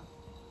frogs.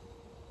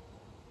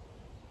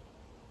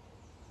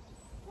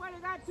 What, they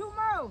got 2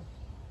 more?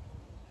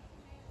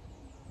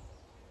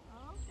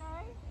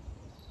 Okay.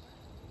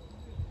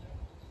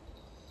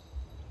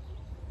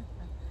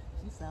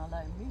 She sound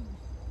like me.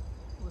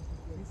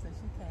 She said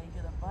she can't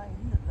get a bite.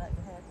 He'd like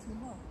to have 2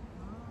 more.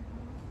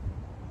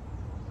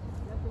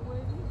 That's the way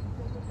it is. You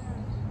take it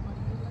down.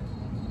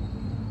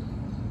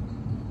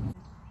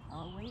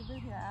 Oh, we ain't been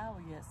here an hour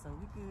yet, so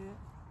we good.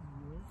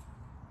 Yes.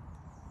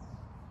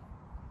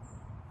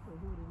 So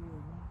what it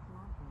is, 1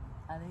 o'clock?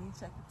 I didn't even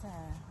check the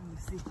time. Let me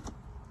see.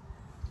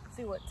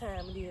 See what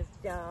time it is,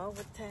 y'all.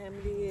 What time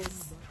it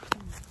is.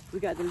 We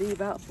got to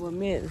leave out for a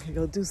minute to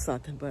go do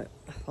something, but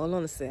hold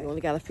on a sec. We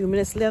only got a few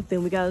minutes left,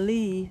 then we got to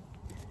leave.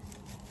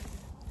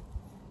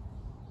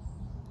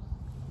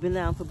 Been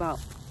down for about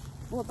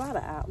an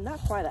hour.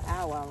 Not quite an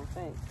hour, I don't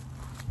think.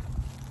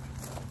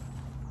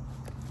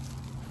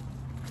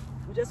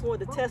 We just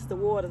wanted to test the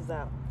waters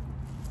out.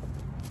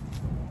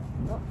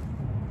 Oh.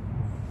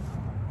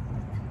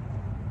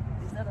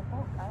 Is that a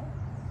boat out?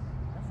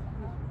 That's a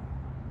good one.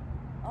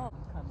 Oh,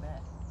 we'll come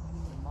back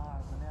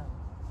tomorrow, whenever.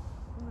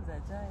 Who was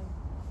that, James?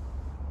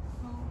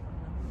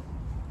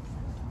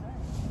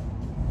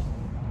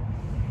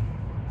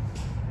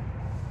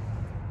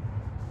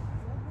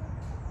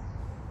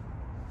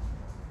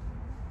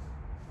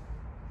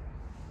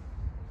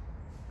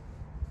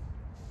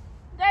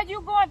 Dad,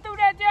 you going through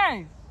that,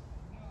 James?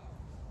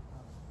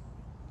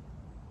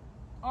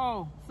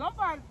 Oh,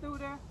 somebody through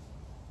there.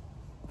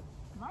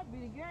 Might be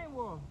the game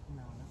war.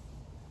 No, that's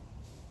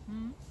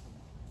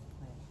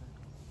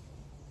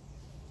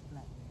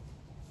black shirt.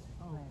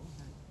 Oh. Black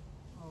shirt.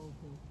 Oh,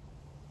 okay.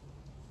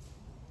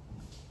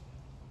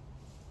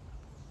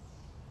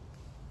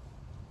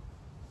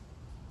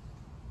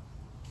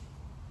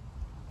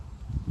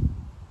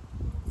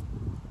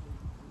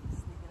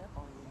 Sneaking up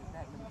on you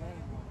back in the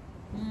game war.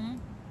 Mm-hmm.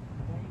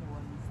 The game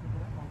war, you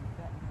sneaking up on you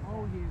back in the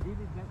Oh, yeah, they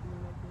be back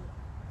there like that.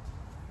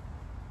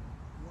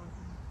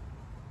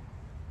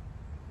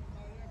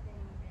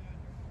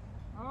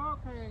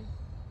 Okay.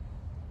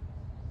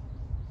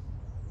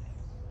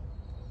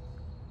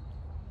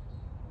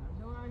 I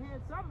know I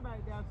heard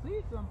somebody there. I see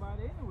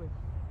somebody anyway.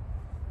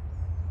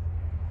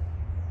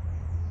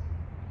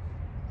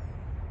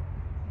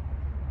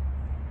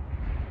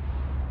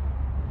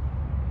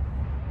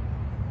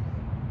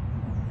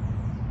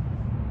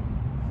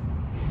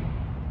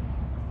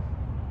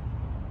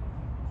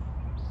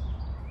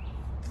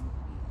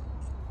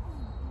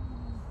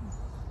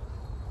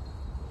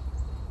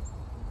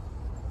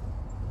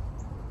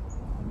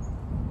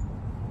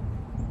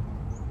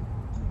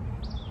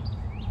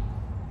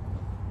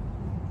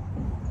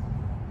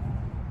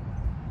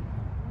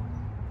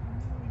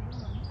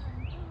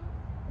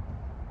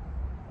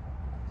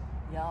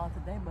 Oh,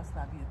 today must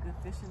not be a good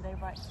fishing day,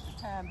 right? The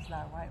time is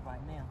not right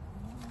now.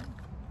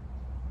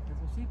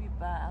 Because when she be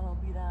by, I don't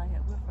be down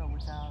here with her,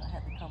 which I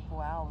had to come 4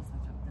 hours to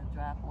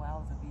drive 4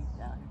 hours to be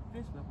down here to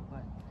fish with her,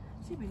 but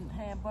she be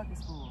hand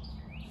buckets full.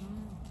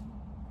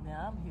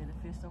 Now I'm here to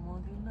fish, don't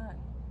want to do nothing.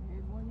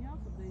 It one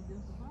yesterday,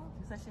 just about.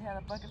 She said she had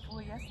a bucket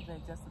full yesterday,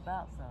 just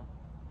about, so.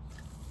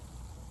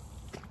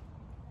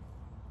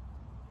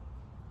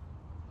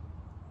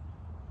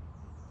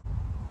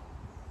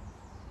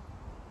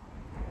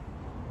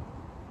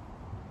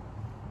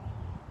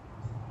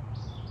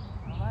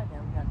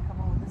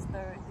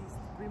 These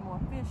 3 more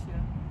fish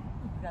here.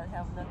 We gotta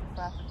have enough to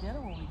fry for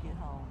dinner when we get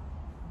home.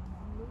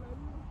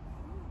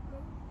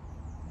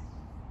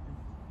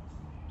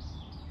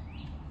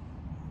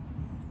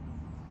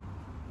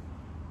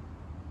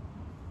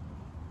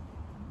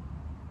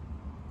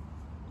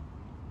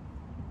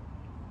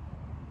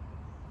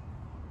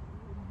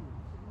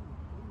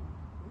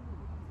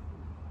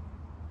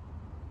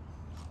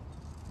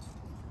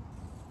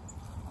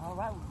 All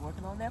right, we're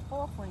working on that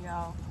 4th one,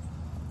 y'all.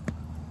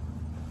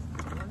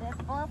 On that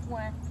 4th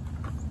one.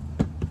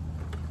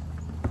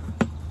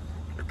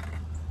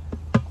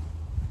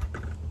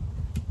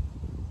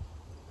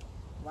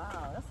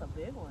 Wow, that's a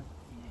big one.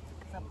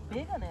 It's a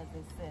big one, as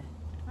they said.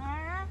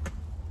 Huh?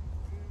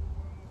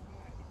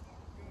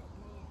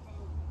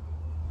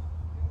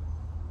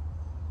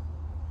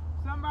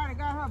 Somebody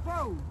got her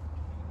pole.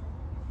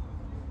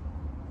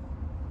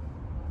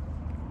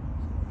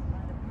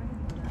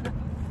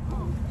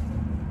 Oh.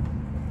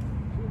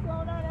 She's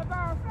going down there by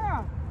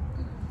herself.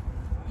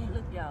 Hey,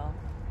 look, y'all.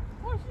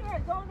 Where she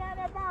at? Going down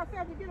there by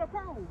herself to get a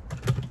pole.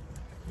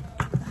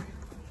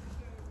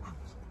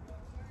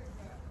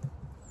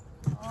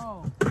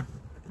 Oh. She's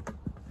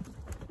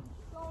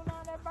going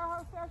down there by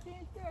herself. She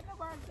ain't scared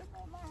nobody. Just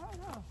don't let her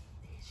go.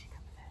 She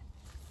coming back.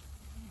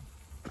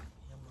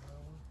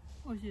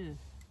 What's this?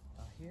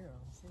 I hear her.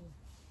 See her.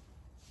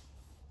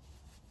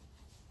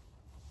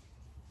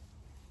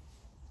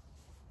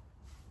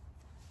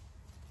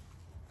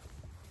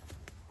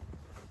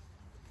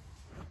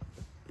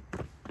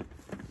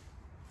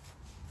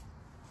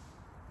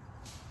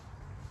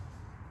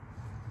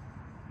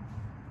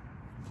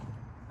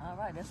 All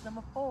right, that's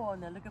number 4,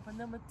 and they're looking for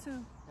number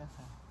 2. That's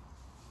her.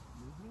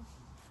 You get him?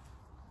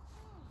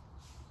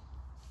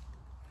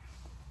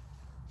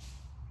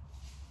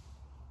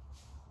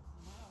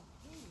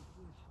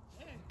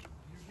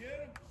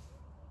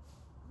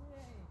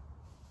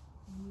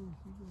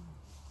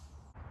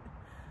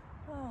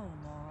 Oh,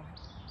 Lord.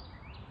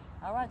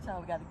 All right,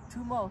 y'all, we got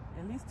 2 more,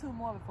 at least 2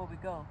 more before we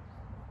go.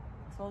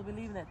 We're supposed to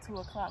be leaving at 2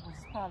 o'clock, which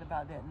is probably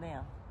about that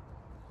now.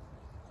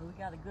 So we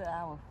got a good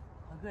hour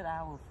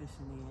of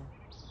fishing in.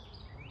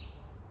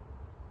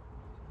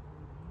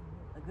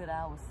 A good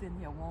hour sitting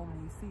here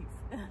warming these seats.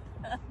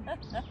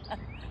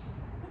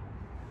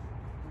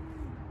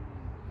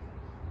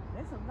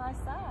 There's some nice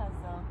size,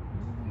 though.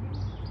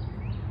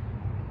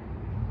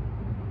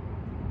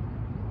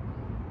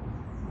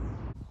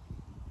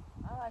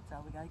 All right,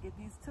 y'all, we gotta get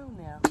these 2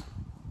 now.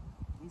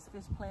 These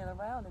fish playing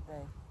around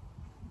today.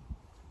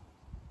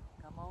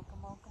 Come on,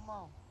 come on, come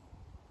on.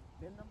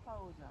 Bend them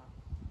poles, y'all.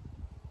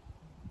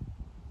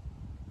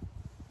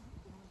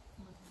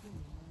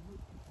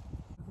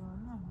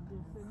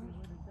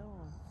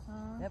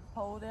 That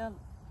pole there,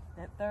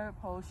 that 3rd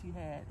pole she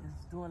had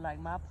is doing like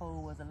my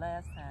pole was the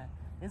last time.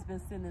 It's been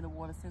sitting in the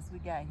water since we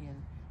got here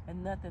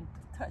and nothing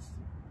touched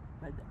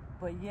it.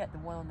 But yet the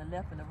one on the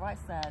left and the right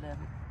side of it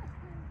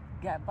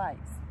got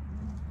bites.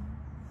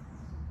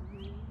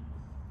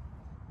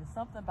 There's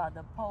something about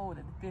the pole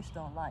that the fish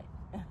don't like.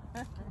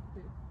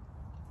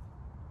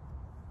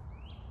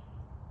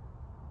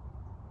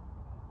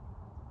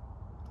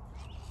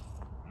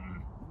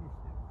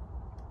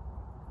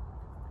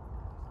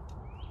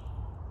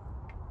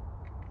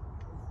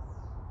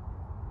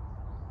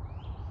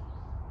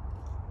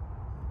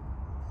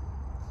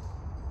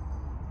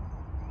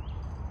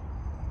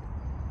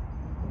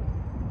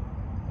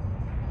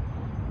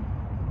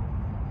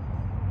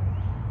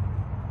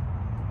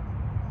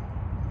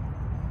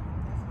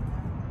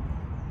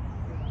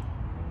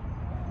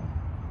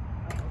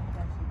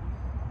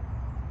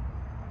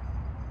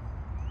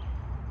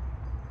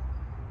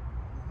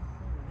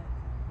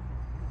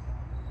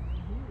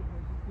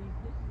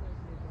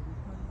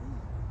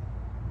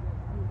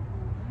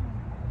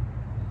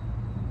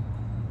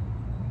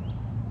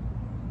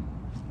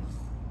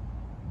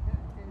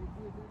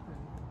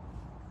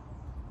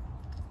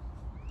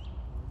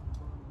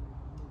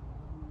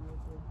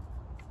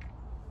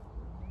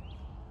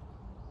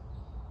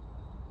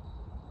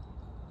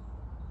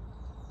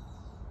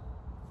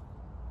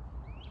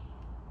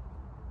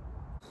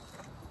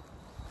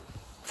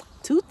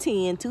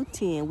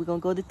 $2.10. We're gonna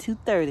go to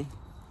 $2.30.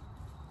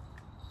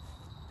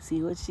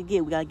 See what she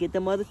get. We gotta get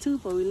them other 2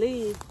 before we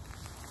leave.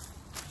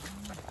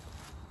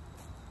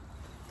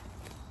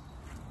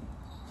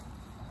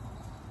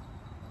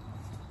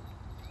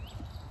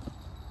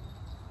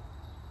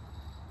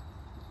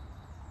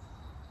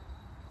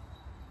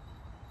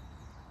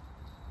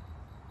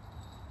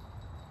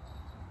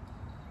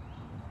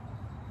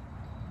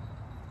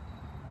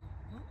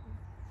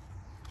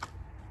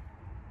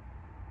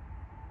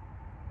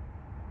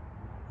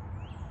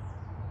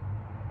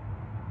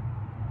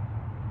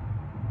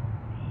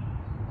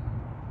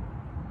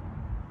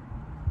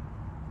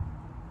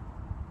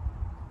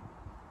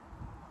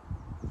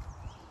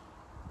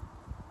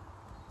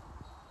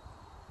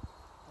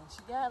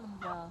 She got them,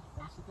 y'all.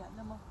 Think she got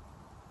them?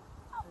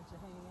 Put your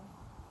hand.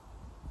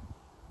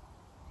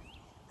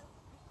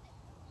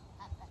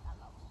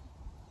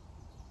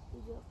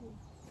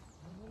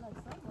 Like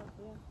something up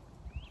there.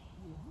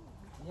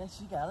 Yeah,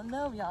 she got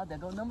enough, y'all. There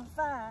go number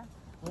 5.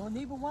 We don't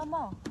need but one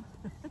more.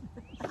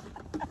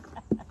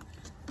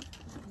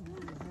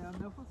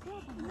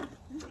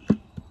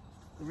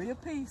 The real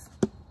piece.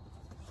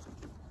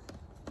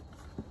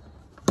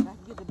 I can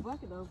get the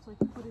bucket over so I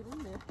can put it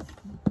in there.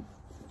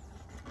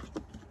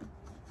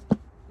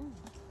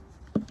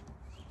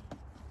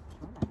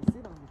 Well, I can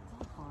sit on the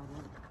top part of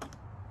it.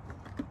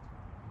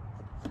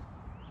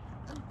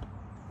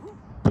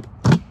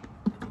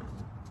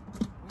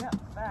 Yep,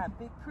 5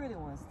 big pretty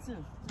ones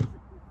too.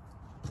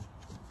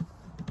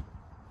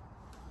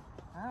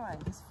 All right,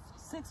 this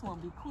 6th one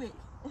be quick.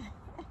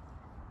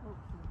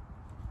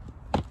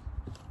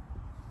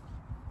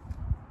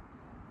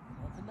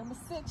 Number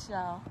 6,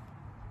 y'all.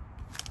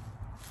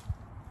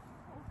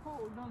 That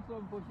pole done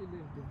something before she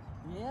left this.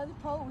 Yeah, the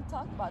pole. We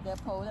talked about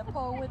that pole. That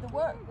pole went to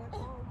work. That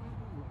pole went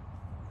to work.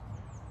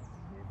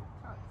 She had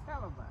to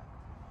tell about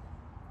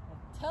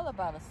it. Tell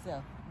about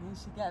herself. Then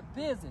she got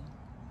busy.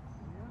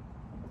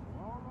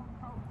 Yeah. All of them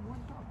talk.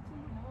 One talk 2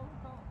 and the other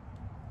talk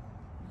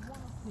 1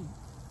 or 2.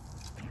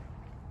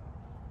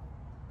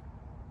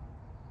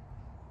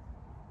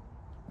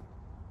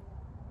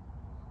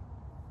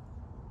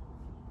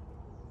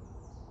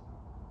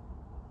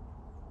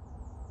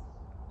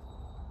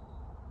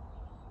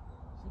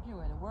 Get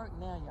ready to work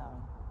now,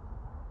 y'all.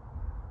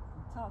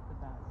 We talked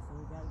about it, so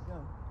we gotta go.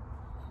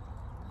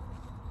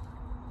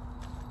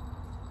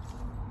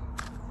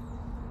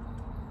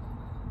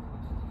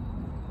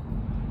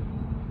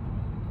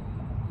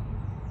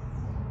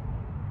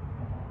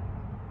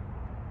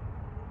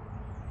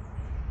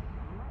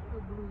 The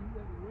blue, you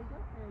got to wake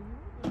up there. You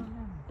ain't doing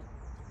nothing.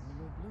 The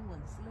little blue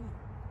one asleep.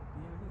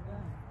 Did what he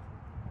done.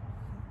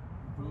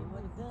 Did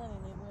what he done,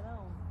 and they went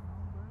on.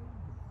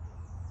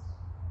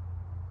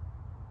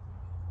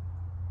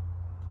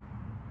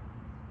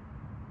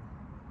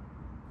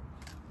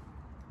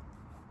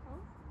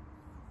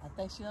 I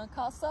think she done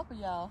caught supper,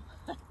 y'all.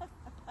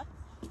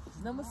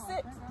 It's number 6. I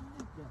think I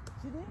missed that.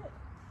 She did?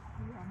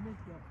 Yeah, I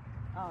missed that.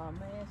 Oh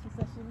man, she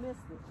said she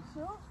missed it. You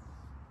sure?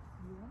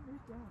 Yeah, I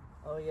missed that.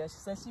 Oh yeah, she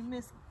said she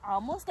missed it.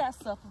 Almost got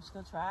supper. She's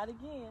gonna try it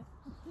again.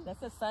 That's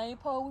the same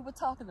pole we were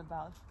talking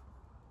about.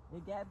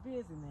 It got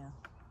busy now.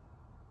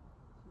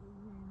 So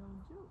you ain't no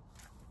joke.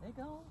 They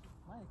gone.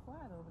 Mighty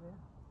quiet over there.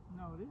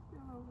 No, they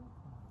still over there.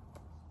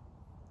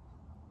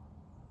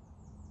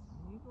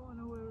 You ain't going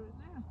nowhere right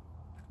now.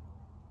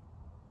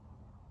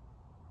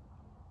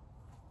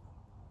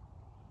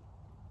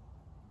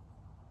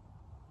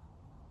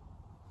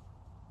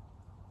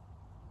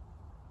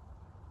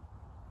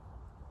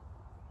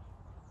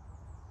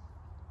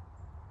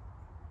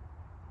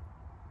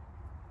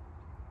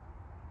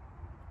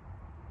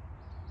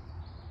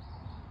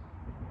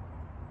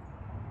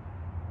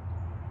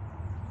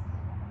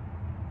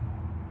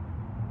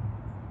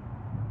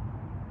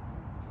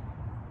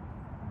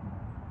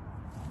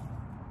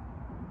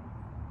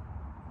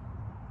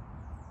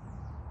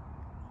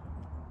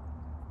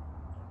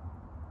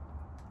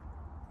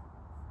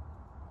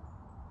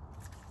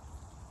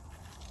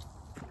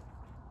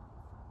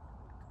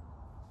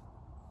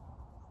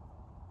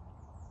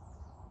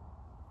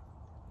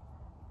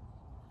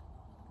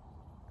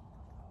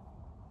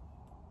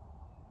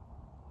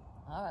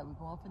 All right, we're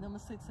going for number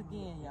 6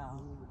 again, y'all.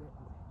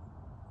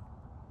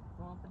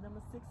 Going for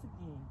number 6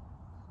 again.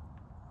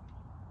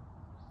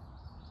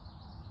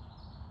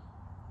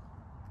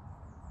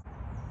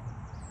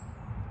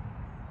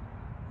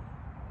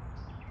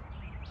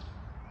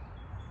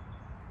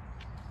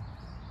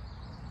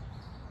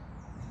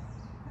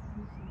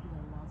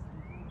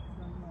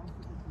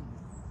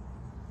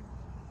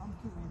 I'm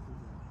too anxious.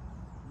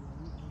 Yeah,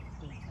 we ain't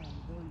spend time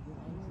to go. You get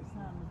It's anxious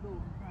time to go.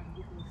 I'm trying to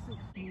get that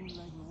 6 move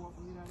like you walk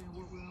right out there and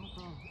walk around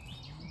across it.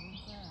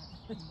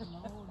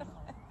 No, no.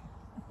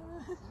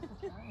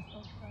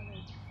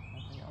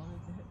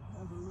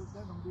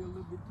 That's gonna be a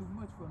little bit too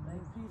much for me.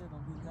 St. Peter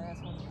gonna be the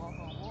last one to walk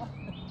on water.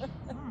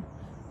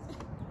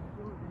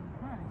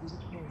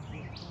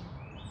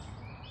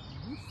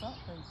 He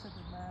something took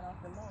his mind off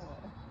the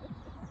Lord.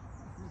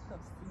 He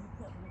kept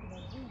looking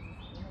at Jesus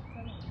and not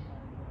telling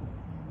anybody.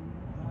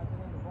 Now they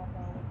had to walk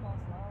all the way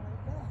across and all the way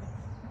back.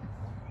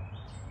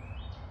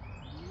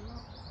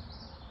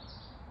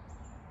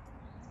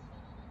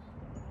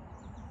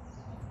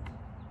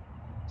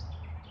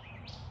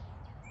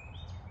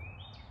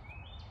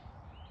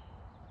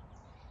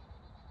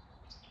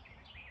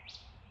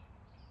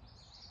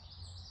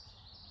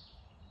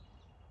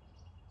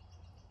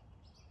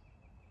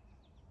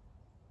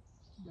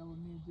 That was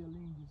me and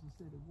Jolene used to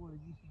say the water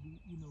used to be,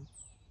 you know,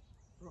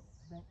 up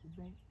bank to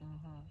bank.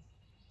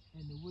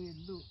 And the way it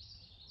looked,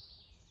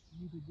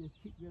 you could just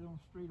kick that on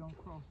straight on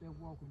across that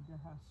walk, and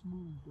that's how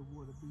smooth the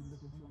water be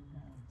looking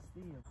sometimes.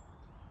 Still.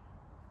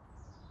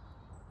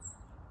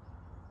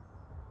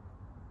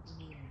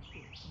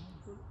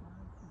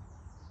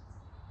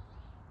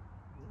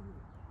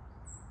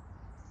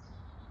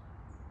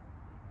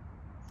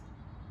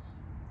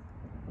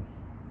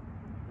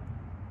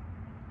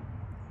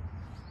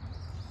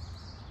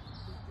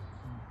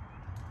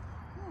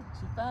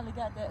 She finally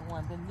got that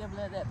one. Been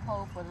nibbling at that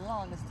pole for the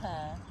longest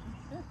time.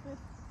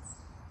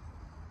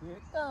 Here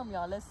it come,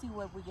 y'all. Let's see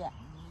what we got.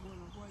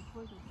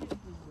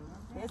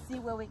 Let's see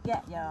what we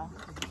got, y'all.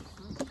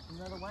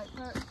 Another white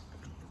perch.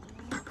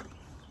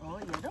 Oh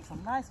yeah, those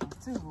some nice ones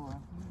too, boy.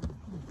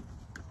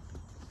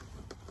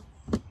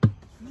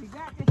 We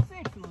got the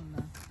 6th one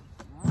now.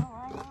 All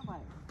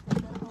right.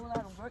 Take that pole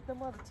out and work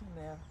them other two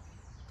now.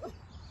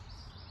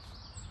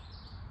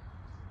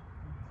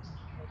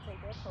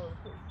 Take that pole and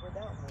put it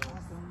without more.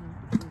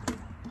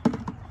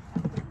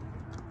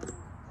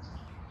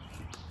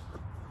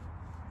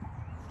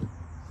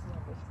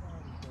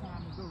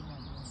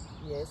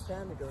 Yeah, it's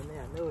time to go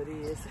now. I know it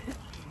is.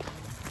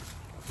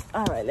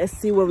 All right, let's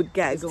see what we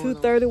got. It's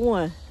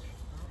 2:31.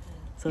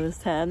 So it's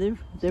time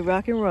to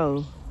rock and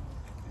roll.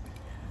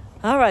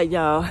 All right,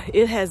 y'all.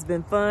 It has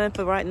been fun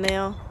for right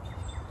now.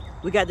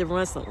 We got to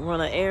run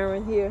an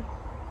errand here.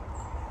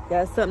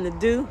 Got something to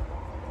do.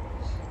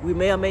 We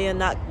may or may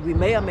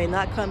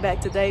not come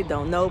back today.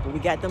 Don't know, but we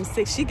got them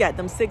 6. She got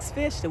them 6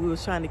 fish that we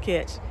was trying to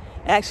catch.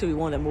 Actually, we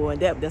wanted more than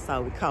that, but that's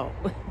all we caught.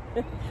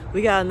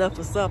 We got enough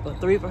for supper.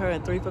 3 for her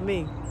and 3 for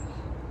me.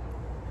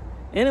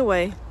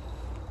 Anyway,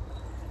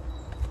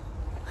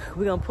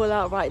 we're gonna pull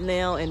out right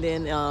now, and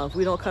then if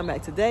we don't come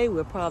back today,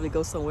 we'll probably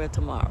go somewhere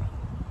tomorrow.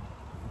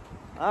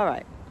 All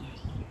right.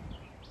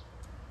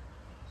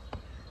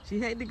 She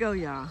hate to go,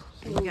 y'all.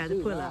 We got to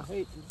pull out. I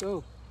hate to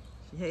go.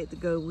 She hate to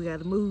go. We got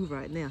to move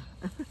right now.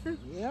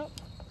 Yep.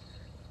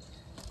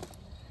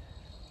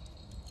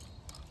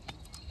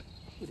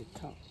 Put it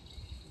top.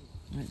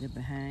 Right there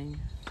behind.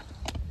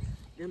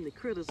 Them the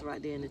critters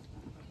right there in the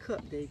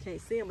cup there. You can't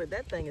see them, but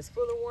that thing is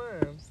full of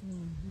worms.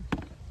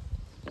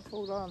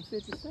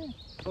 $4.50.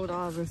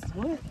 $4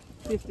 what?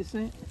 50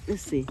 cents.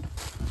 Let's see.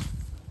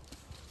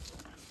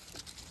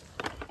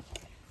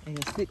 I'm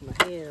gonna stick my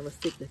hand. I'm gonna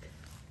stick the.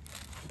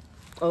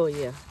 Oh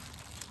yeah.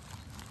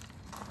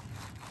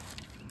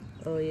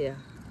 Oh yeah.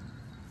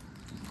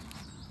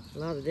 A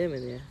lot of them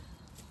in there.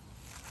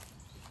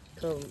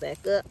 Cover them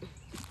back up.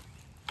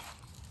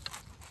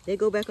 They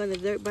go back on the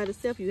dirt by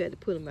themselves. You had to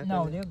put them back.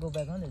 No, on they'll go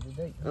back under the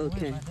dirt.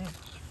 Okay.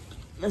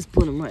 Let's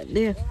put them right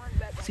there.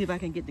 See if I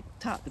can get the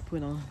top to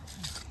put on.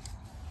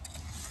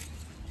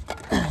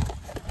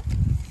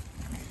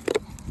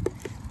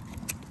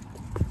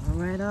 All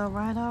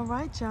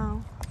right,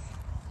 y'all.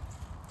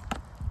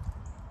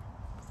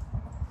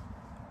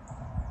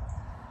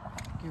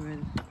 Get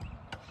ready.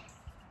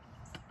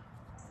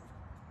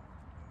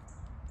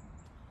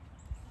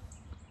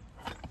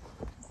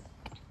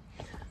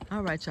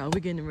 All right, y'all.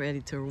 We're getting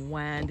ready to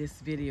wind this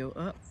video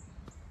up.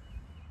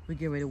 We're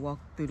getting ready to walk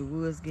through the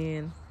woods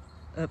again,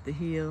 up the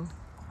hill,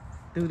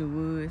 through the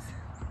woods,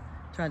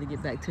 try to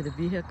get back to the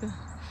vehicle.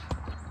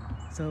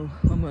 So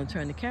I'm gonna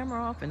turn the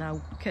camera off and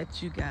I'll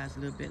catch you guys a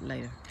little bit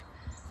later.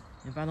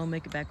 If I don't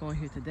make it back on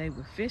here today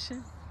with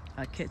fishing,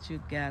 I'll catch you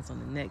guys on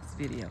the next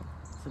video.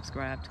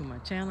 Subscribe to my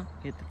channel,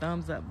 hit the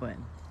thumbs up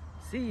button.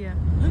 See ya.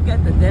 Look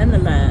at the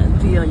dandelion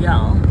field,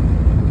 y'all.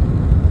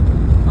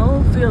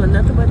 Oh, feeling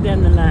nothing but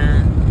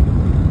dandelion.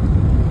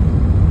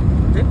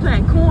 They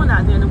plant corn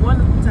out there in the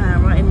winter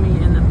time, right?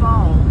 In the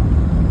fall.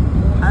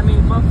 I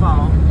mean for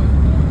fall.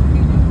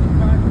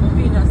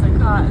 Peanuts and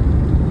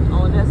cotton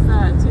on that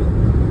side too.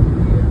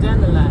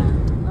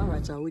 Dandelion. All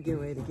right, y'all, we're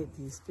getting ready to get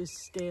these fish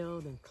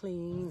scaled and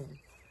cleaned. And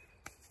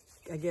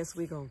I guess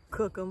we're gonna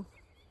cook them.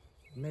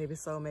 Maybe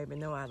so, maybe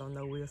no, I don't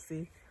know, we'll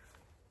see.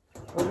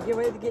 But we get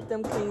ready to get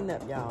them cleaned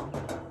up, y'all.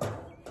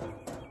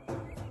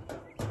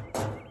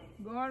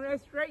 Going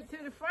right straight to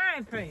the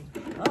frying pan.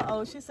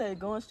 Uh-oh, she said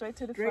going straight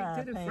to the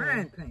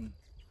frying pan.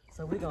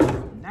 So we're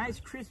gonna nice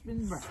crisp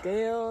and brown.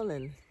 Scale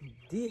and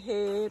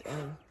dehead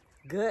and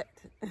gut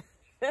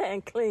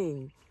and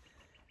clean.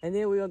 And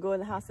then we're gonna go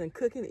in the house and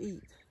cook and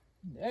eat.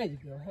 There you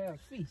go, have a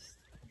feast.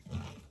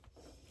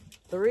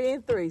 3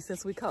 and 3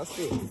 since we caught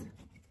 6.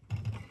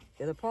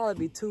 It'll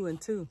probably be 2 and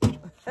 2.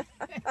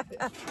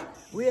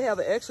 We'll have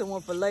an extra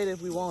one for later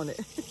if we want it.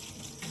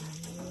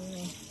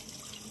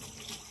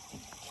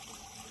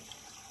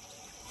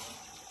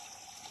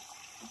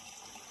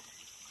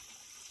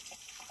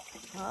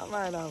 All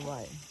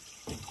right.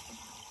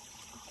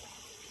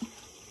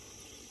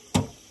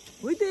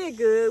 We did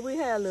good. We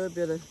had a little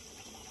bit of.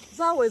 It's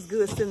always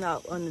good sitting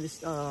out under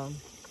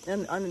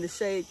the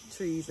shade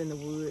trees in the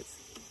woods.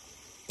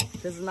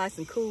 It's nice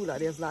and cool out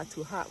there. It's not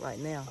too hot right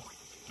now.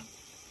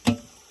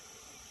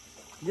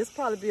 This will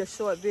probably be a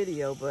short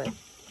video, but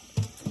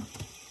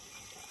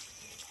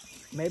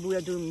maybe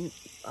we'll do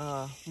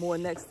more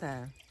next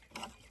time.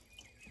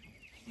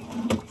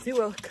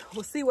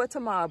 We'll see what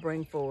tomorrow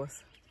brings for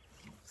us.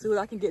 See what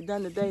I can get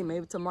done today.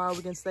 Maybe tomorrow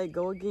we can say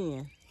go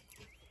again.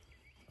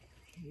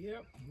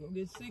 Yep, we'll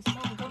get 6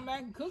 more and come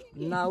back and cook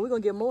again. No, we're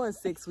gonna get more than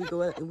 6. We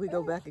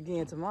go back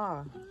again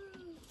tomorrow.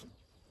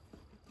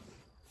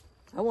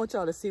 I want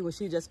y'all to see when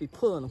she just be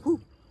pulling them. Whoo,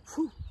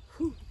 whoo,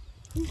 whoo,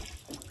 whoo.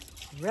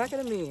 Racking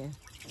them in.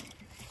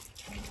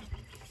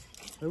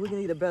 But we can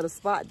need a better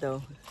spot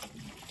though.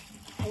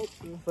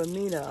 For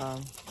me to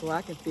so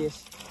I can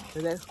fish. So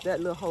that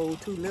little hole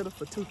too little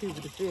for 2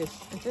 people to fish.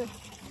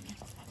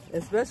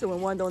 Especially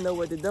when one don't know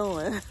what they're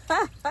doing.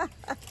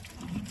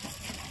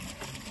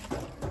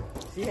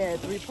 She had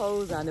 3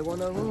 poles down. There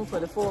wasn't no room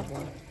for the 4th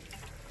one.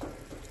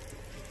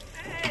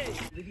 Hey!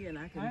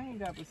 I ain't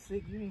got but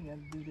 6. You ain't got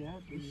to do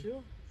that. You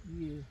sure?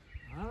 Yeah.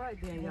 All right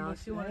then, y'all.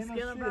 She want to skin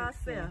them by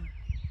herself.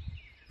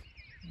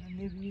 I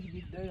need you to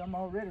get dirty. I'm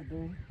already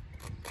dirty.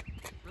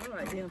 All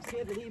right then. I'm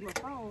scared to leave my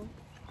phone.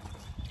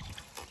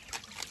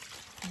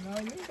 No, you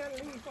ain't got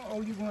to leave.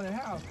 Oh, you going to the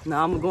house?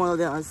 No, I'm going over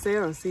there on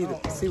Sarah and see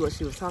what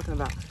she was talking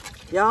about.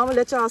 Y'all, I'm gonna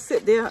let y'all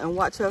sit there and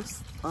watch her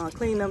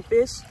clean them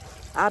fish.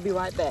 I'll be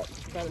right back.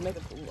 Gotta make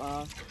a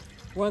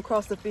run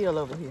across the field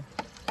over here.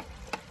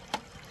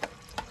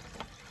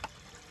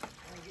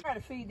 Try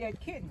to feed that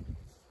kitten.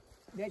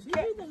 That She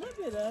cat. eat a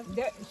little bit of it.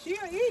 That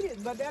she'll eat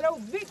it, but that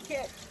old big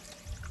cat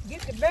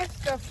get the best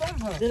stuff from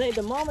her. That ain't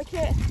the mama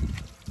cat?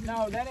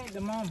 No, that ain't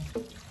the mama.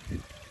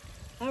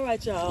 All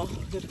right, y'all.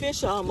 The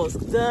fish are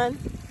almost done.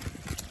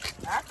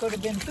 I could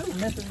have been too,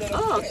 missing little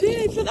Oh, cat. she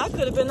ain't. I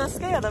could have been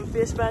scared of them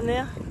fish by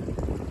now.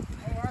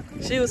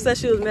 She said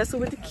she was messing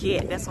with the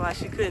cat. That's why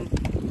she couldn't.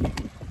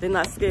 They're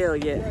not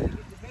scared yet. Try to get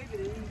the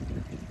baby to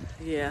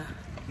eat. Yeah.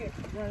 The cat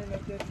running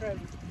up there trying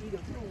to eat her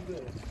food with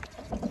her.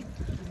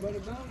 But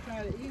if I'm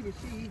trying to eat it,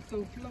 she eats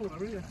so slow. I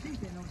really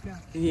teeth ain't no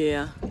count.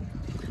 Yeah.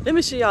 Let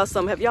me show y'all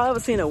something. Have y'all ever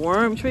seen a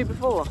worm tree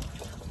before?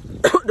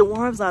 The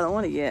worm's not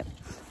on it yet.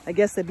 I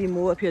guess they'd be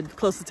more up here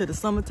closer to the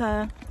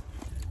summertime.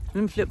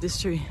 Let me flip this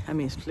tree.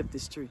 Flip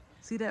this tree.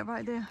 See that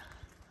right there?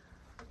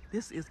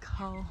 This is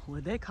called,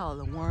 what they call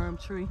a worm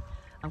tree.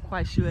 I'm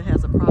quite sure it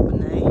has a proper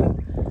name,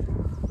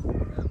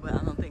 but I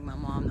don't think my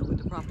mom knows what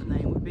the proper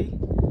name would be.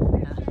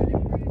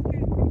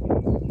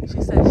 She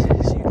said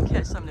she can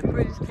catch some of the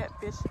prettiest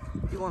catfish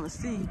you want to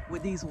see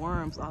with these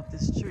worms off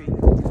this tree.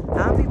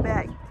 I'll be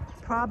back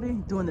probably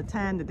during the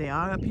time that they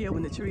are up here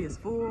when the tree is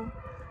full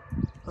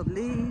of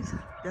leaves.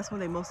 That's when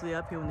they mostly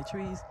up here, when the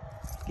trees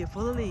get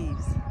full of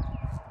leaves.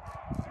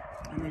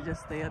 And they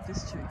just stay up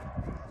this tree.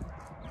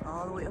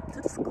 All the way up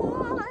to the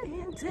sky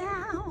and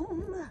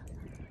down.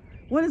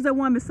 What is that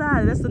one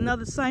beside it? That's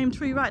another same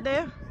tree right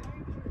there?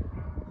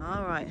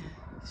 All right,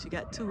 she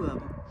got 2 of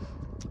them.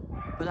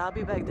 But I'll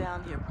be back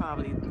down here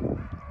probably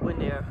when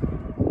they're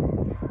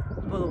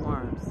full of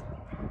worms.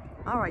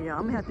 All right, y'all,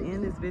 I'm gonna have to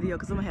end this video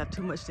because I'm gonna have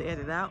too much to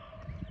edit out.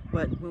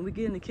 But when we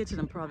get in the kitchen,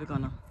 I'm probably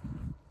gonna,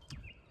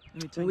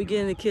 when we get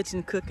in the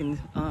kitchen cooking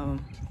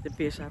the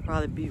fish, I'll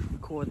probably be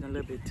recording a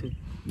little bit too.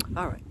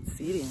 All right,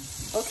 see you then.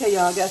 Okay,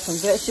 y'all, I got some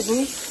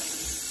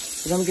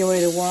vegetables that I'm getting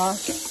ready to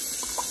wash.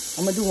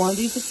 I'm gonna do one of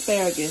these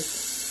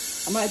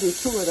asparagus. I might do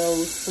 2 of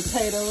those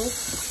potatoes.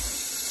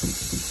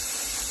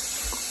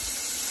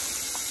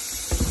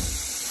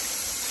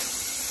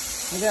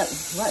 I got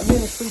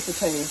really sweet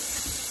potatoes,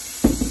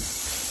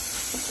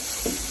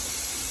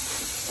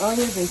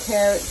 onions and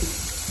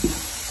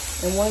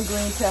carrots, and 1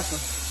 green pepper.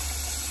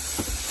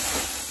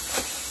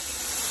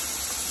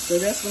 So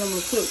that's what I'm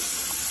gonna cook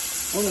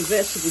on the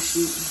vegetable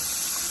sheet.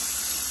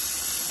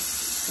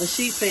 A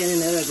sheet pan in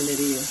that oven, it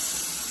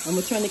is. I'm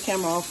gonna turn the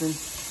camera off and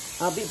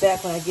I'll be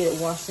back when I get it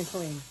washed and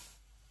clean.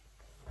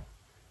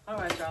 All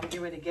right, y'all, I'm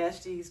getting ready to gash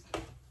these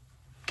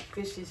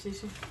fishes.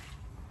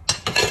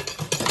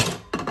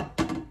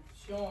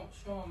 Show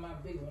them my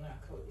big one I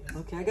caught yesterday.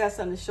 Okay, I got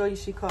something to show you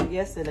she caught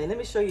yesterday. Let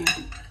me show you.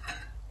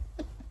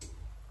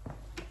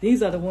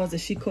 These are the ones that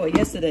she caught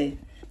yesterday.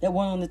 That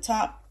one on the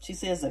top, she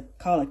says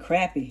call it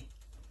crappie.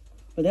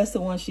 But that's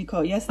the one she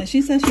caught yesterday.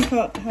 She said she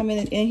caught how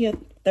many in here?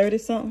 30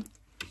 something?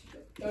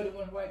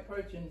 31 white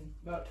perch and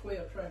about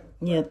 12 trevor.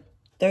 Yeah,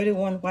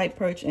 31 white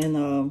perch and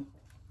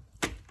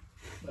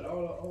But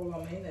all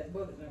of them in that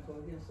bucket now,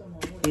 because I get some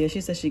on away. yeah,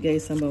 she said she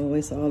gave some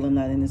away, so all of them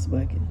not in this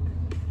bucket.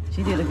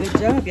 She did a good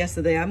job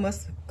yesterday. I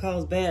must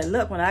cause bad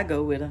luck when I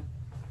go with her.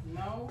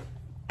 No.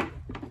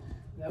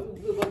 That was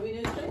good, but we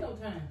didn't take no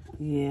time.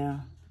 Yeah.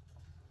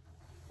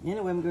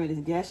 Anyway, I'm going to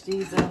gash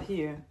these up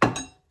here.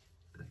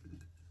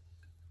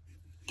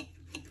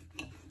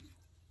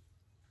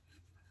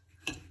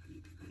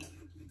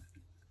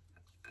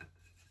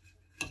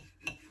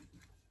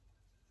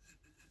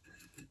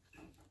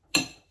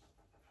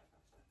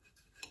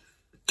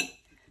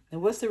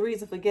 And what's the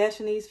reason for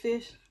gashing these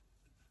fish?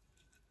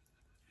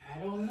 I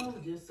don't know.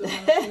 Just so I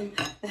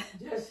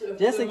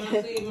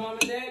see mom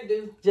and dad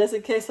do. Just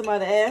in case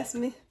somebody asks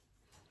me.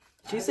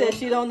 She said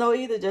she don't know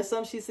either. Just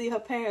something she see her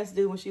parents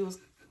do when she was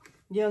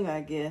young,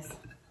 I guess.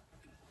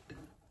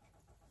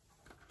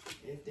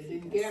 If they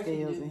didn't gash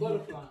them, just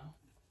butterfly.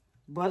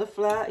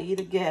 Butterfly,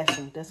 either gash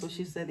them. That's what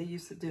she said they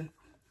used to do.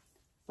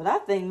 But I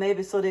think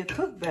maybe so they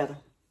cook better.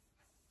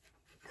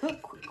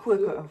 Cook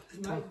quicker.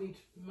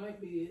 Might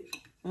be it.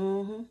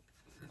 Mm-hmm.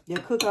 They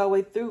cook all the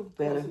way through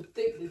better. The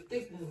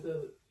thickness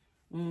of it.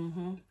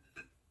 Mm-hmm.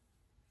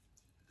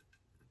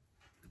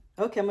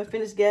 Okay, I'm going to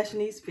finish gashing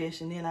these fish,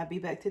 and then I'll be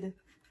back to the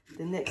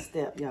next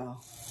step,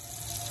 y'all.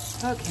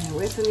 Okay,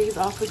 rinsing these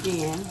off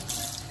again.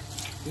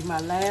 Be my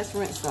last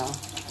rinse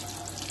off.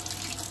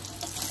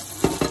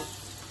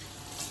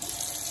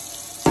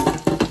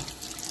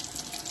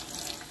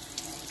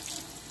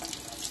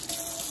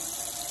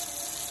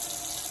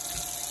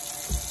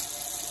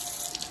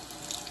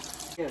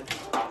 Yeah.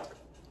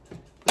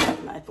 Put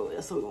the knife over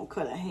there so we won't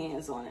cut our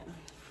hands on it.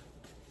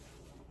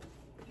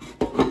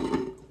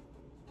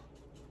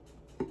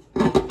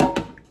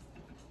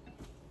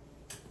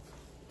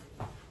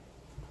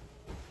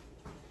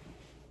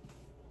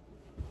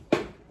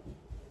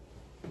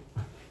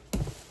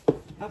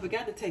 I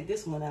forgot to take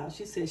this one out.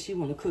 She said she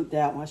want to cook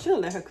that one. I should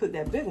have let her cook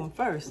that big one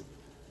first.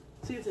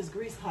 See if this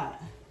grease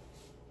hot.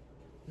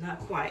 Not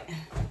quite.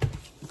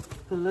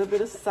 Put a little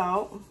bit of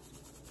salt.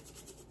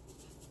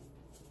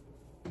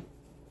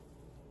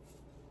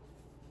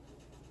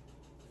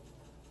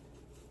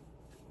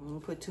 I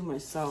don't put too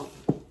much salt.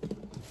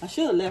 I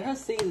should have let her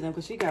season them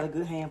because she got a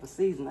good hand for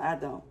seasoning. I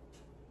don't.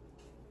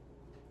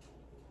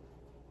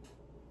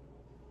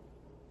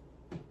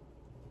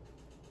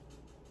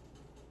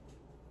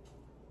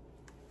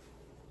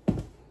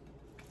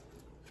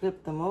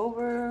 Flip them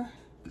over.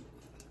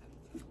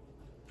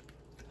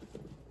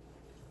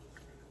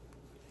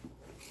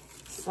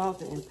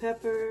 Salt and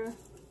pepper.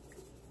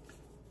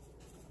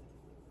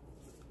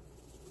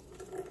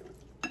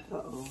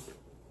 Uh-oh.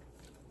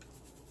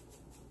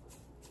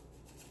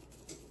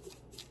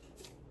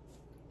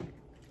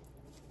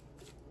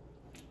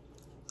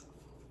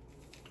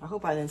 I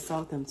hope I didn't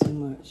salt them too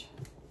much.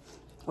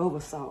 Over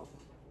salt.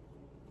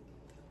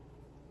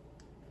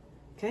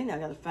 Okay, now I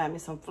gotta find me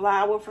some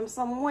flour from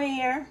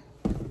somewhere.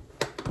 The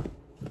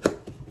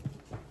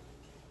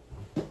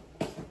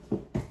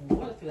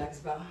water feels like it's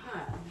about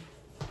hot.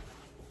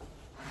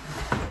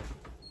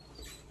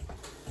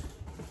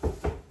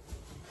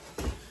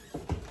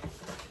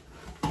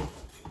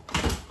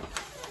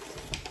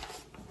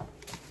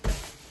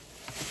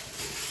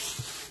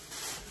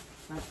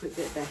 I'll put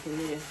that back in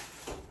there.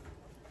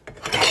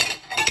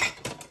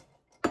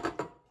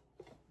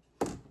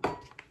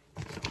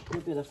 A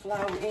little bit of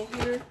flour in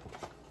here.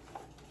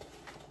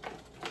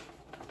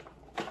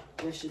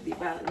 That should be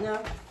about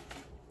enough.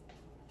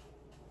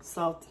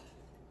 Salt.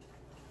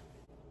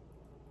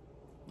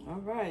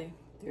 All right,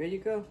 there you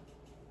go.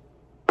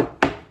 Got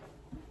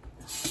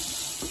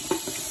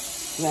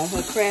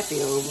her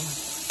crappie over.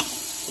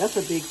 That's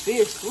a big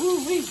fish.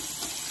 Woo-wee.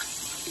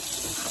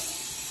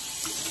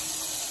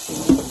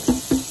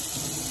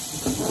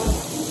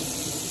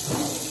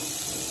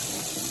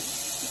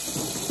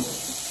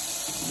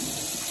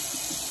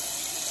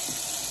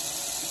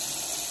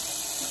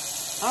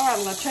 All right,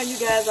 I'm gonna turn you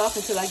guys off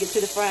until I get to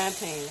the frying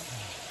pan.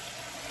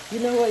 You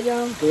know what,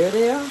 y'all? There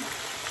they are.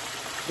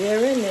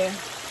 They're in there.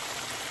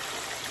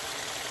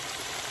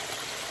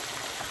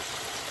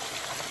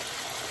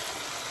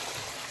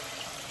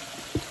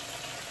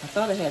 I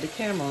thought I had the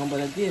camera on, but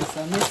I didn't,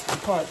 so I missed the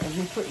part of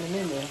me putting them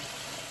in there.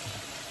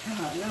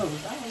 God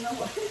knows, I don't know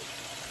what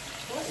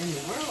in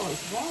the world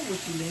is wrong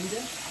with you,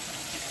 Linda?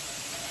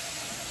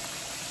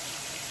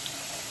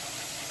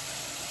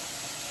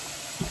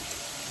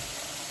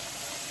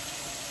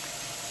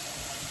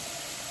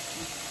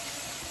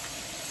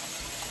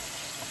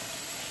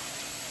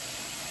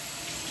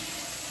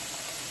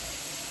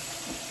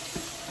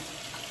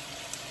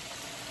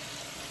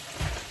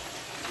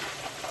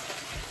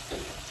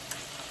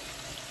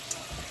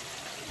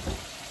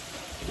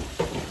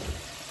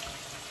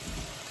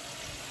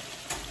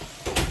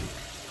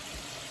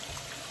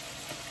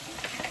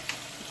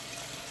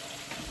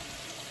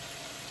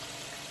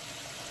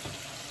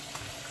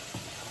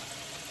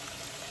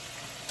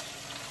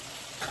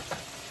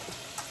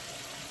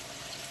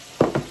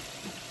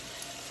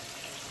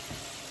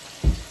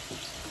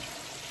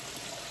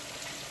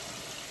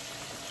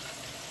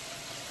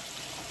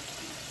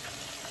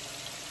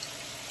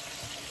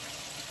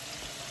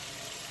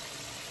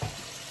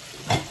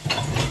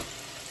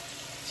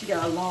 She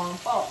got a long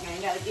fork,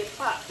 man. Gotta get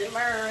popped and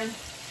burned.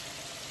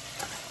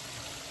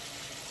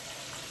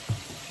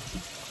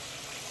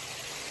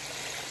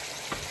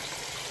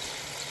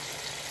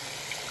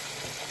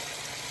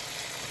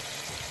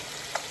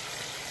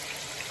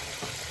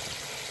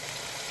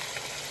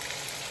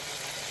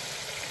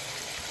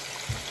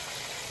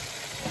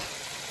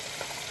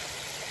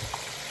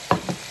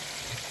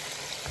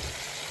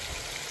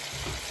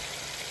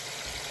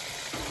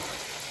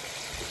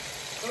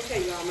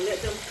 Okay, y'all, I'm gonna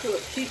let them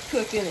cook, keep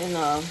cooking, and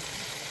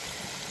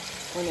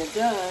when they're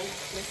done,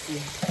 let's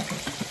see.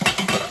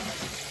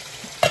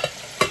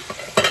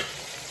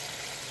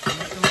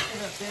 Let them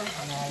sit up there.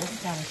 Oh, no, this is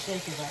kind of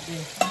shaky right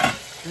there.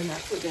 Then I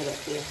put that up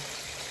there.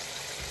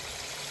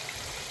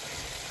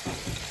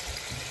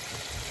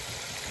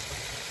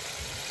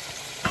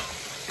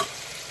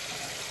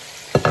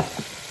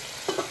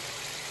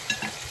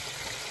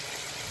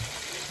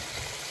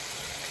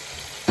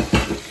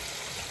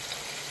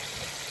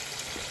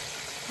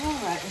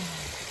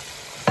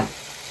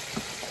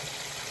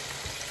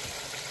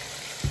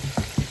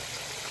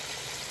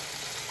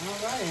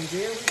 Alright, and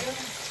there we go.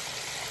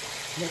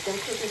 Let them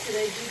cook until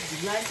they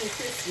get nice and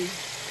crispy.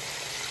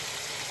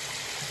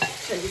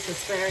 Show you some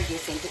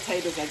asparagus and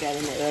potatoes I got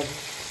in the oven.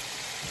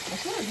 I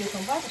should have did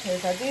some white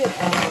potatoes. I did.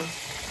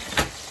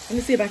 Let me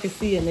see if I can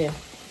see in there.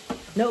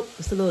 Nope,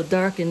 it's a little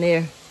dark in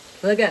there.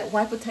 But I got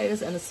white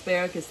potatoes and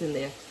asparagus in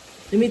there.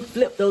 Let me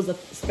flip those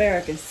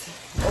asparagus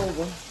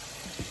over.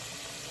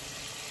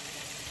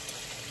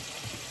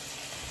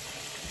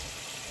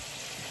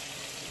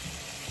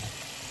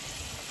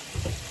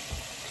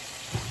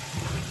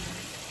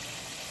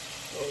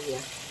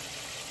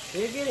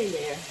 we're getting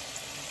there.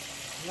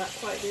 Not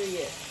quite there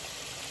yet.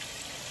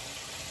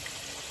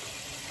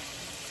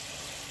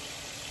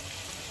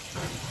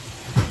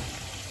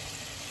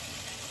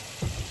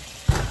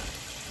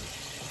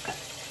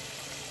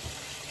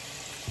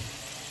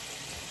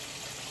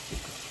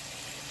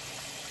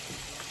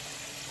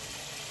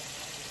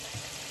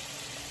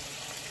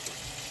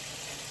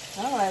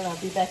 All right, I'll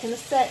be back in a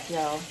sec,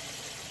 y'all.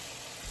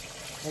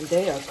 And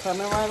they are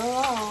coming right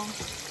along.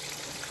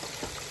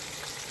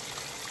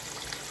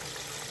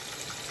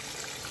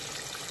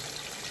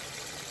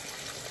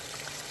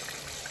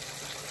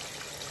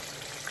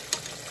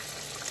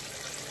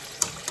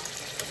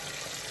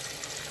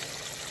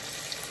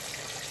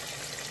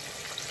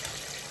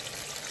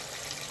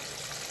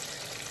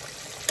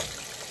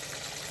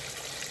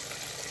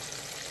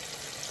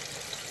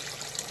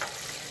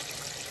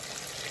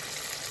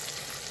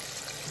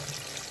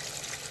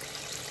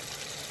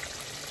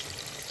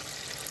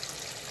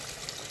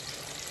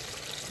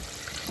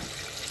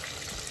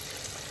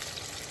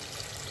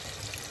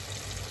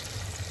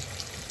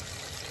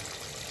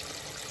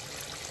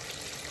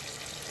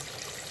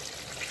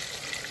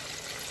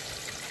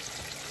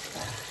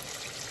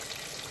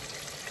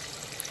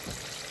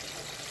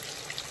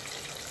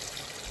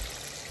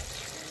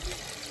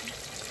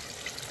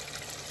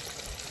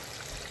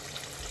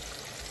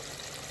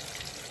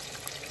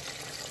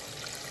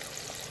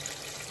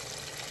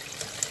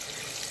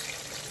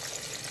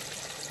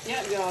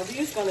 Yep, y'all,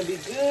 these gonna be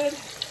good.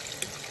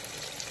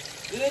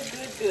 Good,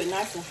 good, good.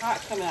 Nice and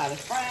hot coming out of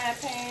the frying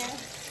pan.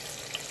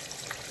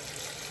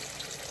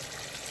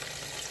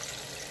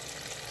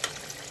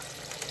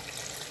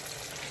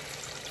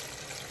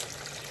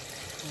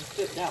 And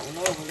flip that one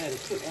over, let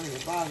it cook under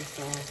the bottom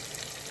some.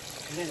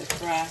 Let it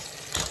fry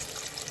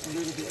a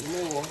little bit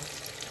more.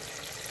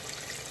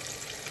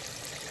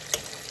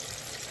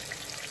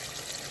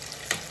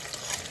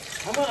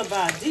 I'm gonna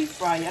buy a deep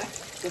fryer.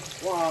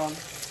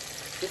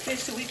 The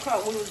fish that we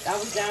caught when I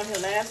was down here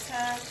last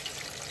time,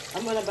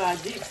 I'm gonna buy a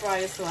deep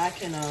fryer so I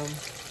can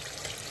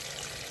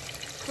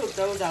cook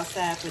those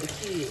outside for the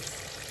kids,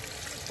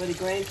 for the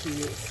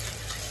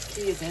grandkids,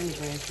 kids and the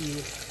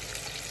grandkids.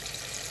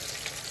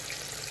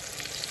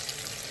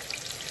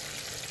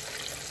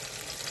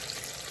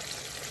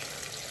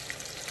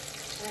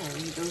 Oh,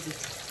 need those to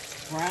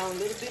brown a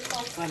little bit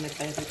more for me,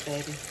 baby,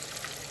 baby.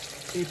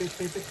 Baby,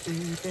 baby,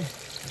 baby.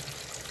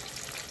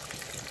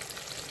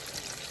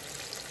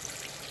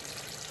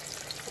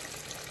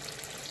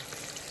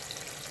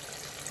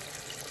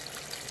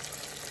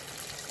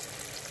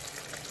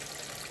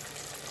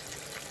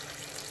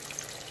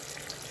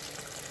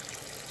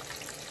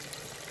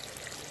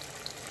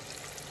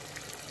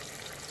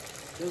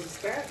 Those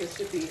asparagus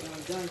should be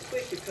done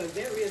quick because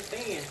they're real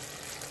thin.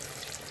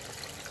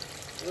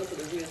 Those are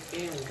the real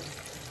thin ones.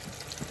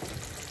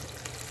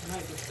 I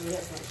might just throw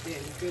that right there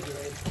in the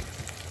refrigerator.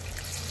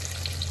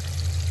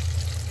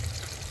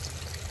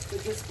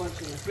 Put this bunch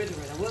in the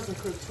refrigerator. I wasn't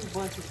cooked 2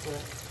 bunches,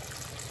 but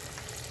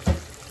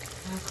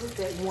I cooked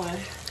that one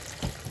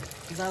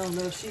because I don't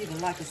know if she even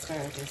likes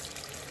asparagus.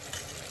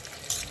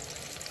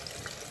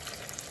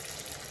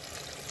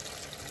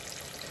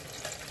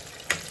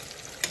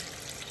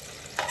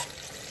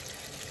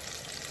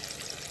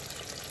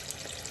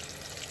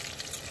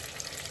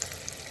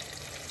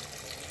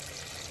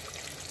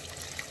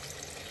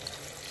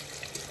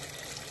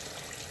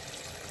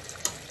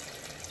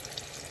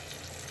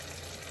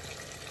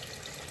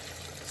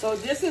 So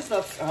this is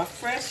a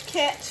fresh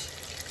catch,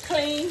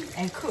 clean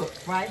and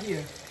cooked right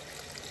here.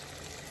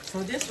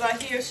 So this right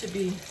here should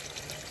be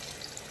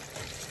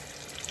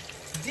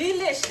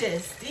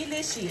delicious,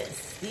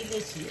 delicious,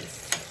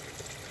 delicious.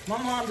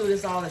 My mom do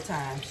this all the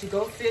time. She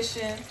go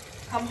fishing,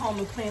 come home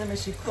and clean them, and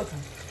she cook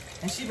them.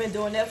 And she been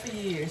doing that for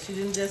years. She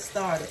didn't just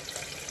start it.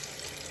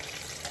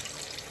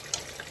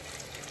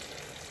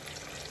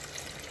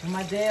 When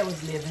my dad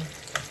was living,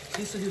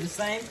 she used to do the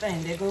same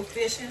thing. They go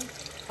fishing,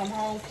 come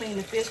home, clean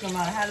the fish, no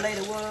matter how late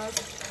it was.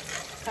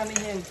 Come in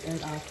here and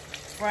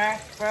fry.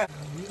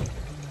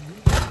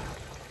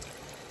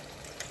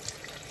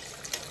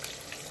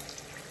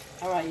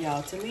 All right,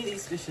 y'all, to me,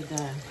 these fish are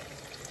done.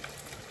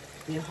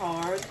 They're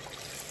hard.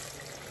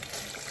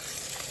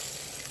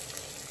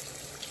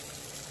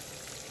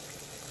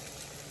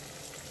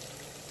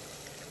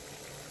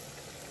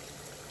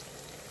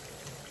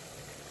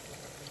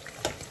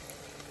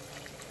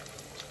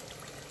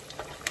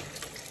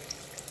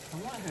 I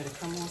want her to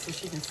come on so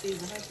she can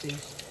season her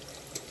fish.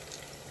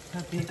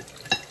 Her big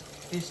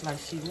fish like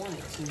she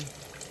wanted to.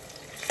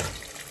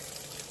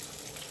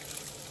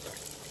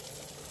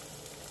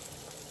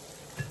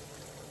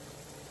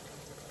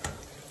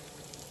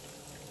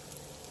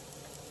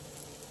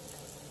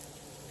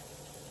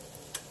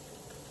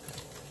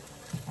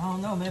 I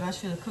don't know, maybe I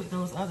should have cooked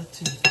those other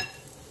 2.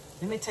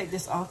 Let me take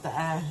this off the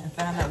eye and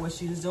find out what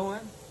she was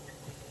doing.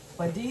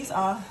 But these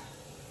are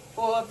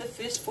 4 of the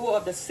fish, 4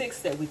 of the 6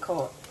 that we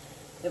caught.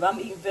 If I'm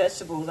eating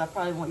vegetables, I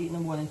probably won't eat no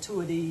more than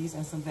 2 of these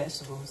and some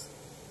vegetables.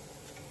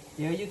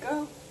 There you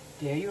go.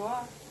 There you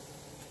are.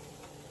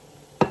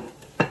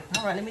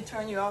 All right, let me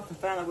turn you off and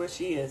find out where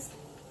she is.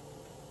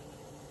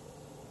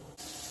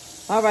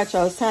 All right,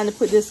 y'all. It's time to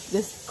put this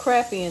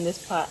crappie in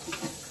this pot.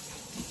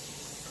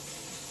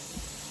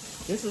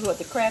 This is what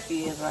the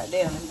crappie is right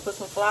there. Let me put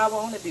some flour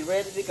on it. Be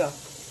ready to go.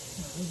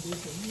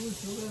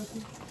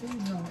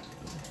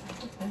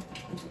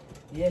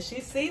 Yeah,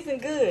 she's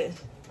seasoned good.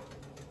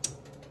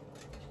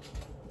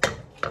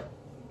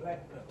 Black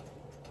pepper.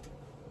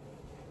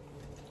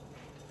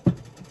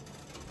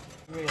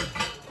 Ready.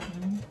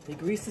 The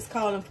grease is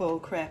calling for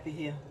old crappie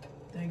here.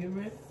 Think it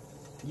ready?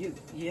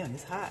 Yeah,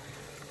 it's hot.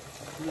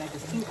 You like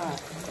it's too hot.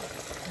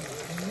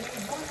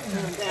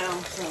 Turn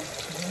down some.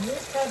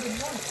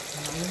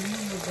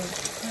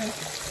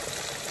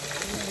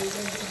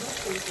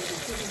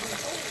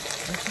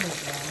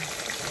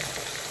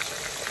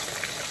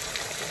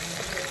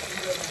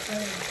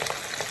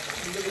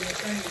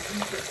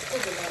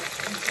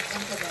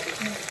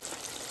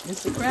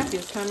 Mr. Crappie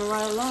is coming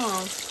right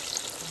along.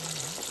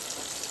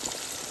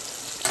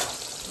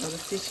 Another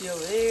fishy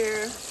over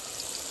there.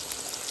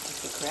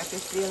 Mr. Crappie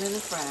still in the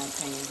frying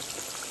pan.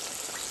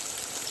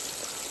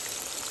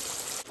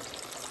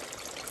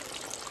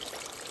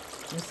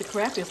 Mr.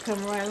 Crappie is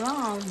coming right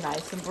along,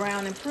 nice and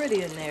brown and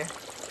pretty in there.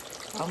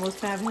 Almost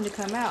time for him to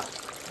come out,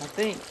 I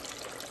think.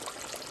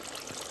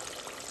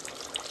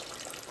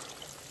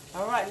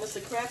 All right,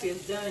 Mr. Crappie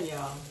is done,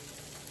 y'all.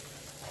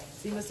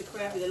 See, Mr.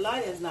 Crappie, the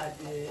light is not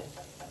good.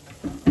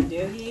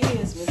 There he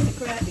is, Mr.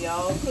 Crappie,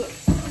 all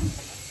cooked.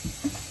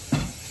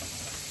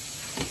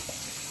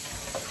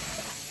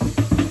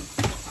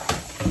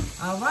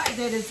 All right,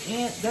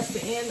 that's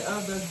the end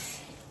of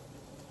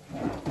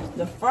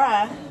the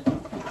fry.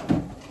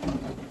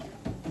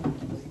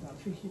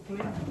 Fish your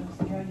plate.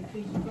 See how you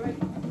fish your plate.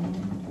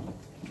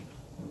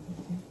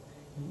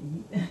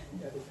 You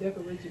got to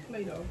decorate your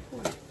plate off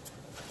quick.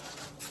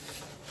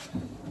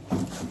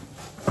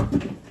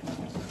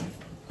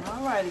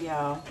 Alrighty,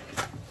 y'all.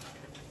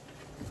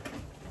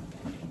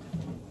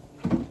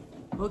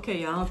 Okay,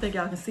 y'all. I don't think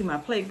y'all can see my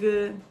plate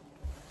good,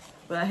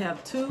 but I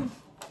have 2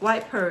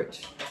 white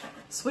perch,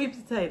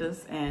 sweet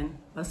potatoes, and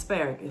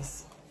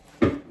asparagus.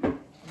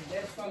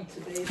 That's from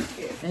today's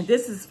catch. And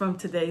this is from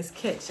today's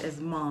catch,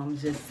 as Mom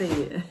just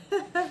said.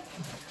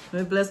 Let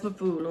me bless my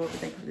food, Lord.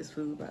 Thank you for this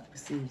food about to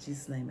receive. In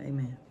Jesus' name,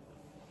 amen.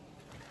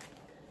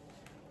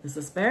 This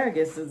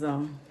asparagus is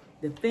the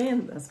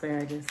thin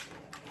asparagus.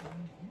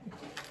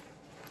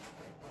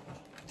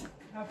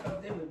 I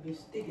thought they would be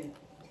sticking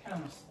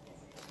kind of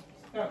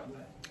stuck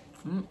like.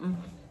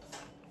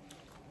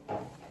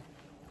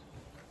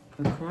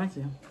 It's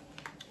crunchy.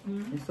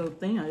 It's so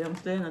thin. I haven't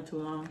stayed there too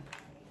long.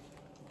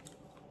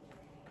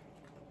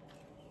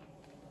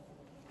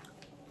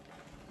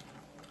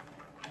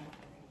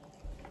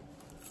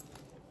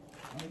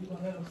 Are you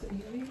gonna let them sit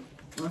here and eat?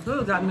 I should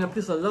have got me a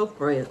piece of loaf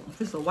bread, a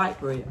piece of white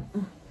bread.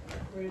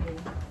 Ready.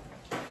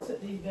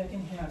 Set these back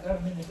in here. I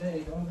got them in the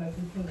bag. Don't let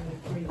me put them in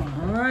the freezer.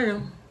 All right.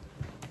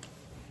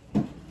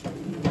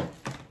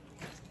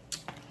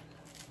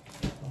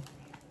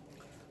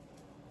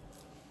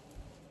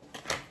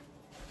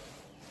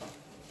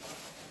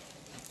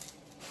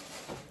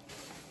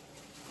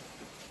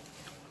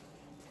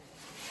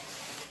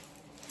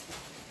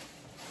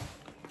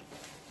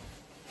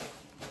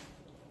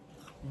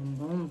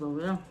 Bones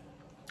over there.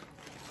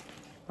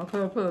 Okay,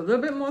 I'll put a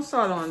little bit more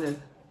salt on this.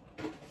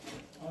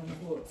 On the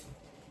board.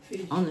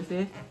 Fish. On the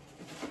fish.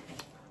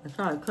 I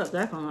try to cut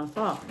back on my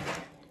salt.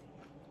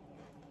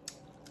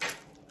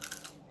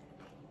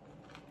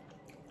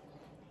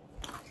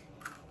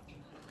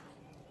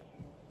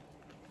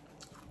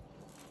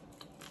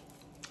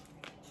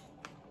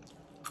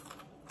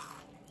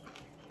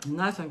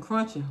 Nice and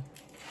crunchy.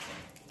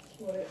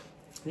 What?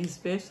 These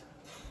fish.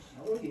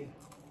 Oh, yeah.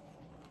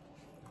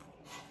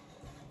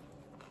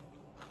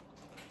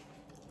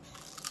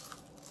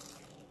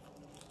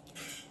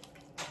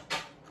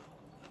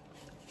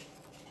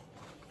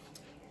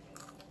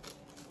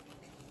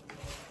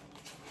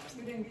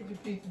 You didn't get your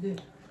piece of this.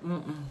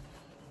 You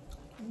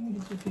didn't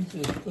get your piece of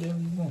this. Whatever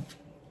you want.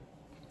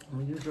 I'm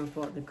gonna use your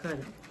fork to cut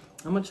it.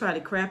 I'm gonna try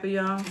the crappie,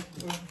 y'all.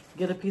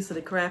 Get a piece of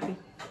the crappie.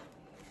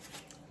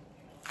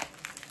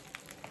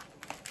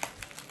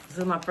 This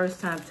is my first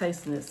time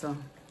tasting it, so.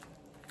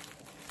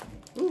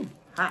 Ooh,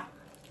 hot.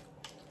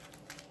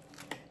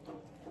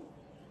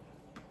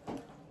 All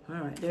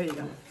right, there you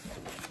go.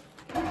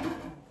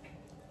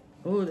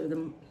 Oh,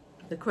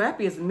 the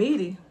crappie is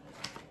meaty.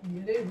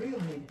 Yeah, they real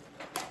meat.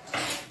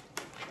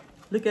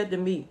 Look at the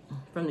meat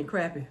from the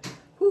crappie.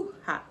 Whew,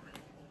 hot.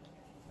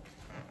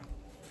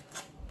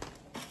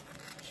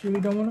 Sure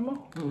you don't want them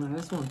all? I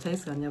just want to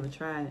taste it. I never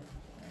tried it.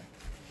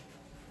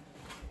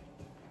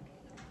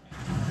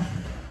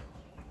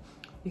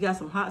 You got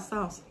some hot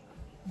sauce?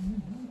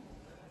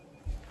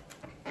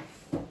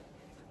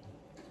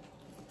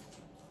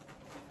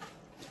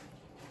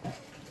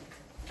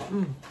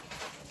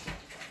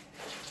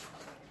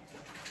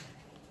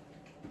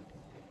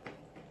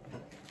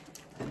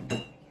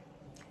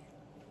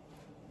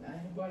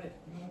 Anybody,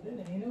 no,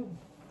 that ain't over.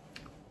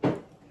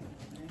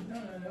 Ain't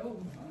none of that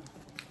over.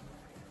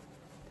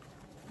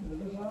 Does it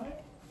look all right?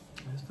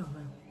 It's not,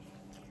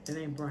 it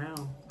ain't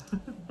brown.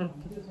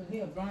 This one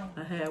here brown.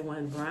 I had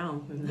one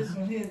brown. This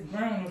one here is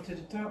brown up to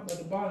the top, but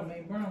the bottom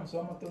ain't brown, so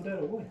I'm gonna throw that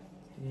away.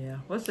 Yeah.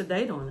 What's the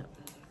date on it?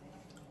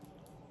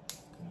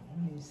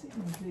 Let me see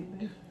my date,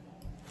 baby.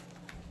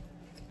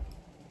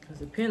 Because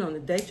depending on the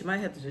date, you might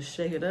have to just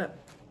shake it up.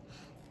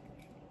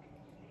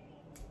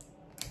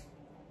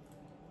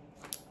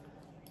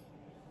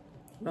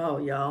 Oh,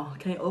 y'all.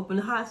 Can't open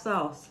the hot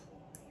sauce.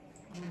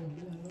 Oh,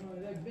 good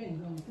Lord, that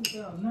been on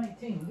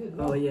 2019. Good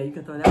Oh, Lord. yeah. You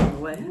can throw that one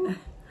away.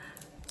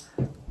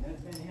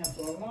 That's been here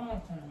for a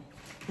long time.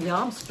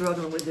 Y'all, I'm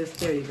struggling with this.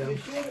 There you go. You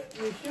should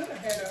have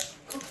had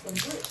cooked some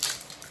grits.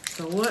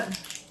 So what?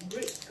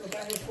 Grits, because I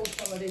had folks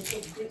tell me they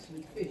cook grits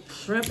with fish.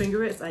 Shrimp and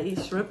grits. I eat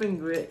shrimp and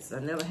grits. I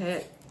never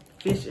had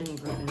fish and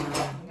grits.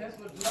 That's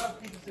what a lot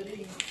of people say they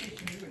eat fish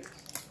and grits.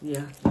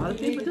 Yeah. A lot of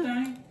You need people the do.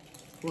 thing?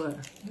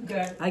 What? You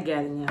got it. I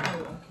got it now. Oh,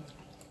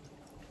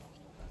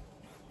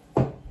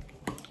 okay.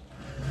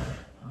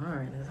 All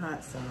right. That's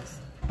hot sauce.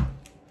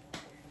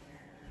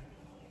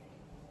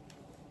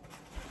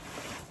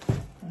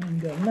 I ain't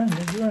got nothing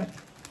to drink.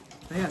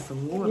 I got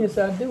some water. Yes,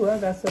 I do. I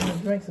got something to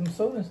drink, some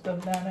soda and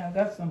stuff down there. I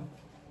got some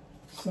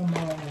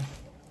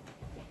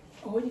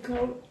what do you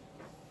call it?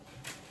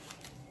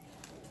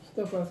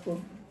 Stuff I was for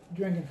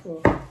drinking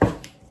for.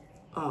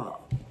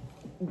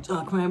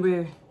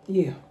 Cranberry.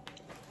 Yeah.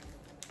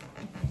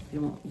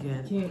 You want? You got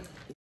it. Can't.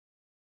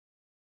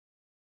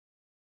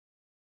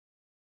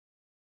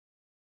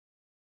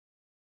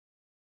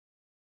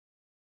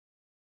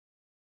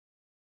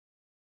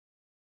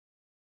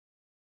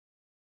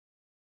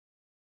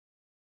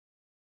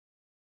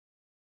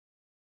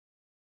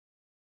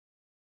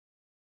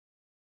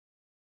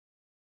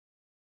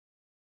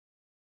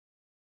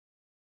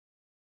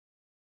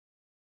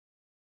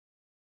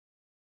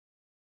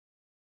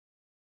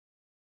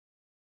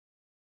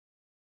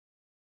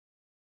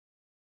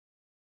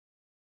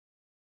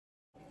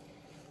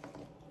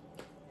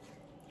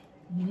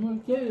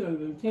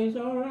 It tastes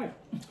all right.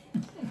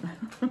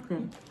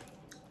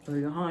 So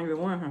you're hungry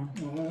one, huh? I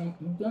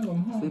think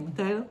I'm Sweet hungry.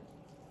 potato?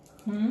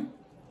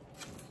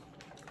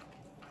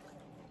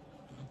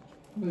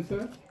 What's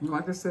that?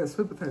 Like I said,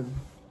 sweet potato.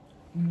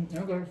 I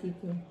got a sweet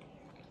potato.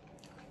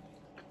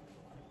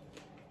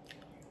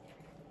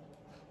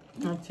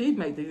 Now, T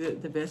make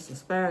the best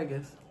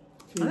asparagus.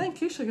 I think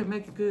Keisha can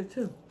make it good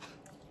too.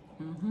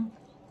 Mm-hmm.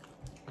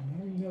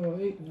 You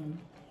never ate none.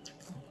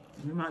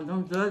 You might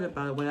don't judge it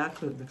by the way I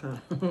cook because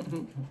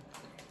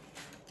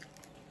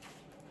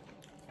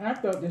I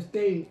thought they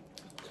stayed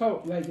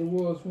taut like it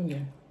was when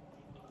they.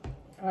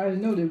 I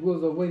didn't know there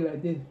was a way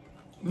like this.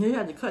 you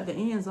have to cut the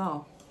ends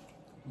off.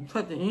 You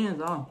cut the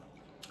ends off.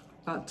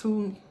 About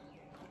 2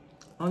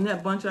 on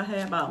that bunch I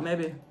had, about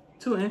maybe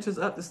 2 inches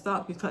up the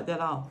stalk. You cut that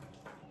off.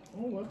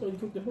 Oh, I thought you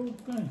took the whole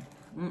thing.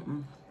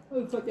 Mm-mm. How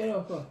you cut that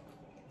off for?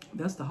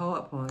 That's the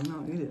hard part. You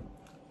don't eat it.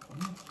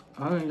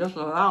 I mean, that's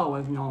what I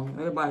always know.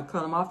 Everybody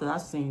cut them off that I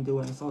seen do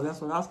it, so that's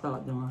what I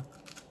started doing.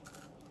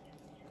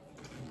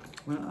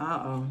 When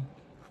I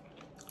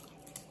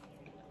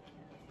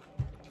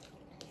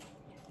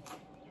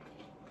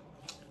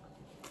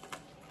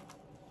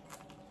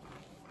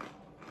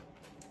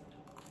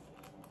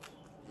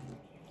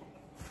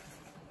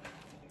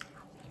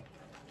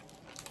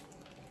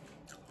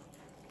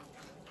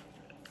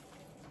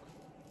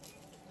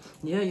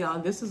yeah, y'all,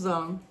 this is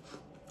a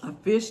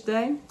fish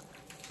day.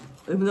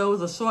 Even though it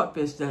was a short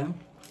fish day,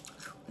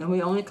 and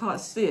we only caught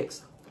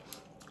 6.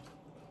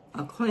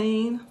 A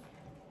clean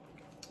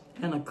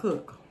and a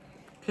cook.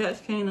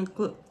 Catch, clean, and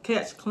cook.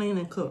 Catch, clean,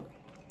 and cook.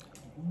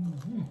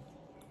 Mm-hmm.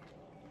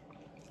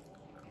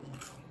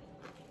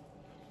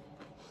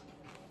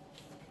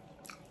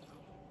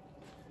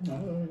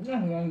 No, there's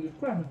nothing wrong with this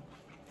crapping.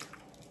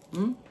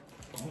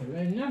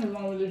 There's nothing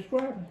wrong with this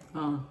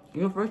crapping.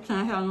 Your first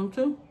time having them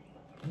too?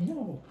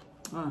 No.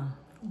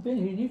 I've been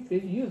eating these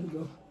fish years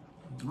ago.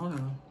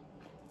 Okay.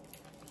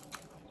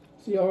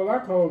 See, all I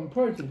call them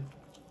perches.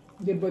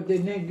 But they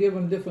give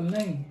them different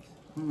names.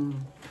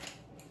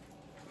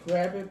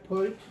 Crappie,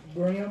 perch,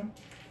 brim.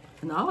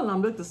 And all of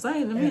them look the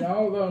same to me. And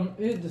all of them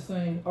is the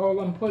same. All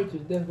of them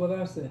perches, that's what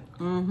I said.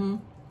 Mm-hmm.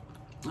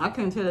 I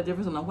couldn't tell the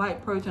difference in a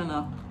white perch and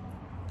a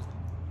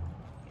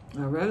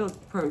regular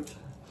perch.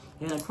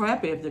 And a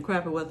crappie, if the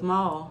crappie was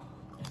small.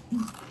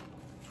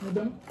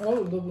 All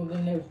of them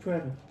in there was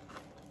crappie.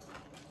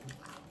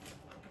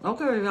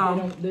 Okay,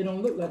 y'all. They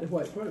don't look like the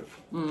white perch.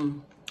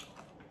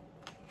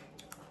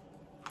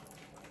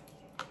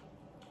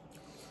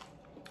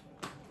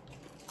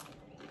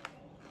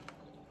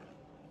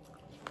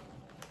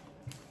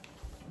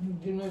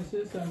 You know,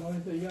 say something. What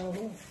is it, y'all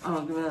want?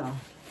 I'll give it out.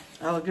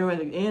 I was getting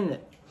ready to end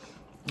it.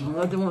 I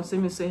didn't want to see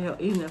me sit here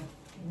eating it.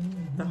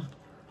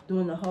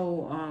 Doing the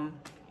whole,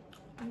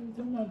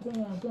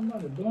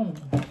 Somebody blowing.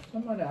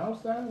 Somebody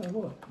outside or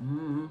what?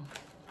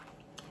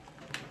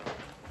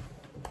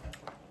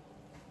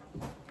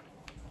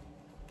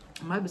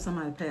 Might be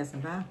somebody passing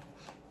by.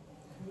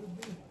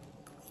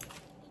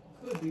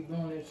 Could be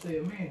going there to say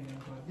a man now,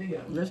 but they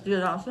are. Let's get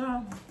it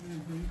outside.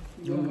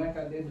 Going back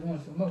out there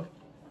doing some more.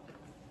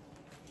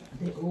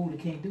 They old, they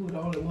can't do it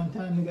all at one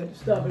time. They got to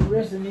stop and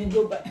rest and then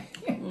go back.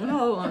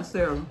 No, Aunt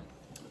Sarah.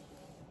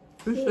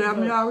 You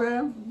 70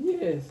 already?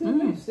 Yeah,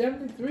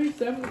 73,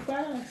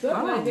 75,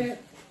 something like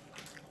that.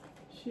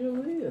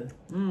 Sure is.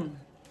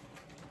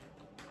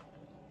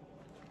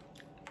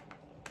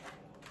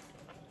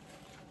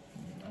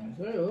 I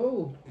say,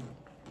 oh.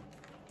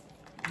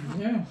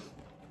 Yeah.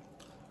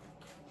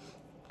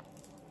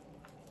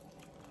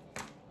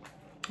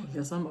 I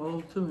guess I'm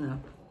old too now.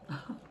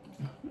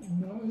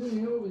 No, you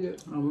ain't over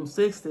yet. I'm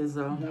 60,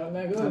 so. Not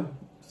like us.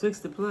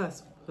 60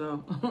 plus,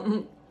 so.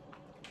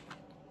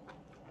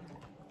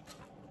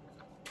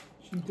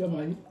 She tell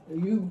me,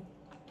 you,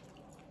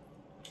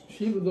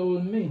 she was older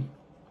than me.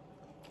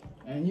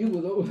 And you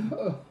was older than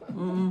her.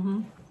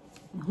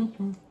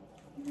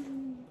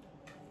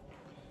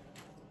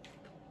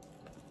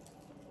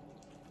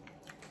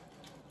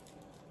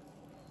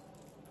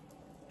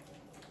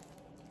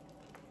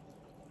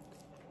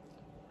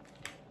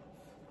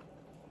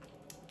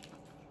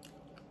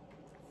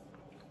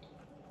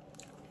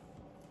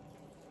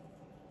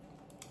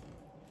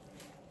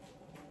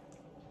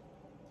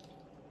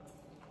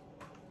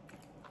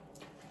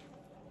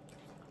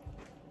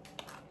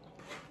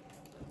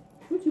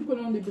 What you put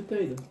on the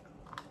potato?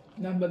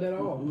 Nothing but that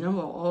oil. No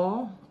more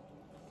oil.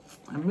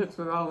 I mix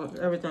it all with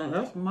everything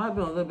else. Might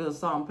be a little bit of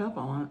salt and pepper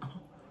on it.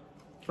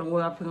 From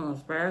what I put on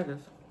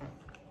asparagus.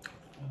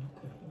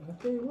 Okay. I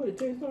tell you what, it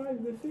tastes all right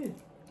with fish.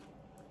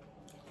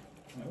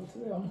 I would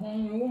say I'm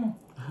hungry one.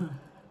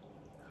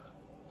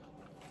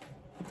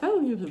 Potato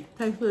usually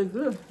tastes really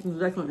good.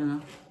 Exactly, you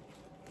know.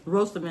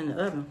 Roast them in the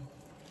oven.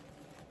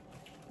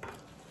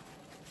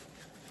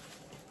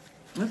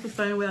 That's the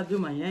same way I do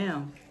my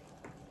yams.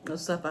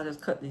 Those stuff, I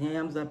just cut the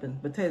yams up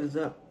and potatoes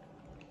up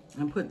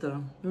and put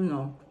the, you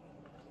know,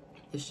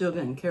 the sugar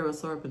and carrot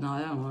syrup and all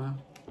that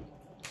on.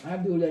 I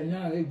do that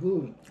now, they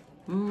good.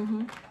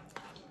 Mm-hmm.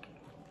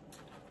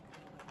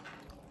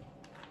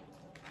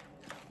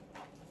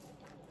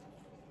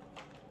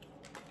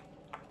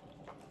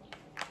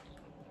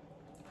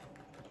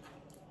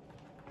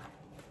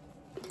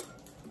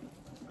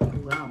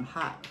 Wow, I'm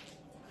hot.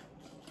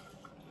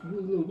 You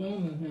a little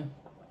warm in here.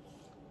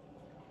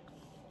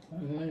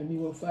 I'm going to be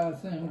what 5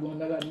 cents. I'm going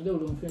back out the door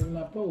and finish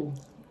my pole.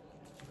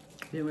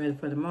 Get ready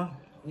for tomorrow.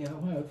 Yeah,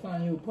 I'm going to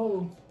find you a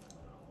pole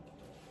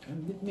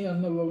and get me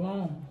another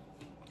alarm.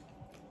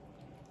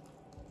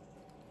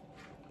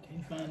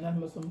 Can't find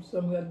nothing but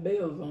some got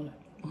bells on it.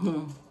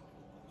 Mm-hmm.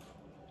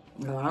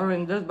 Well, I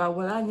already that's about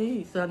what I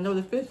need, so I know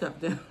the fish up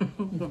there.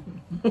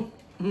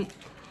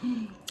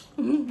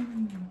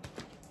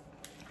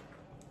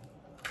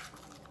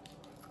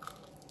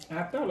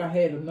 I thought I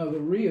had another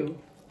reel.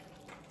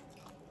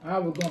 I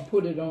was going to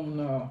put it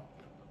on,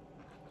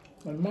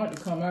 when Martin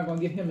come, I'm going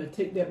to get him to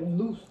take that one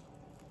loose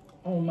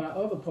on my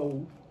other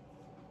pole.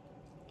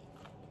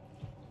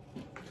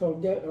 So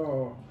that,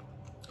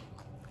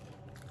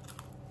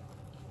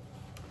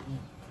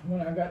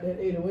 when I got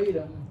that 808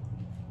 on.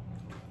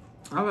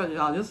 All right,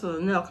 y'all, this is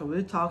enough because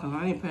we're talking.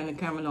 I ain't paying the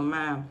camera no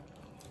mind.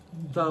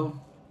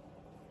 So,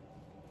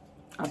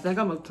 I think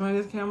I'm going to turn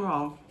this camera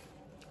off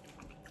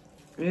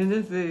in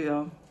this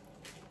video.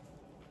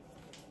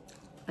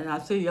 And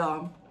I'll see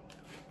y'all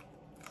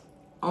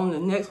on the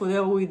next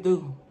whatever we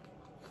do.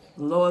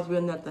 The Lord's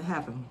will let that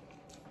happen.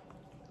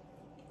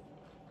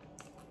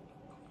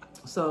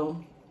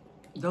 So,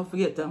 don't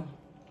forget to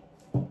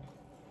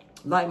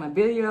like my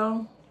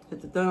video,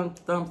 hit the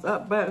thumbs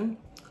up button,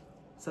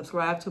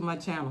 subscribe to my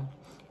channel,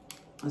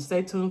 and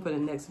stay tuned for the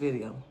next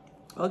video.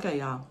 Okay,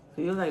 y'all.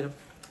 See you later.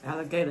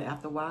 Alligator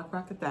after wild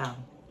crocodile.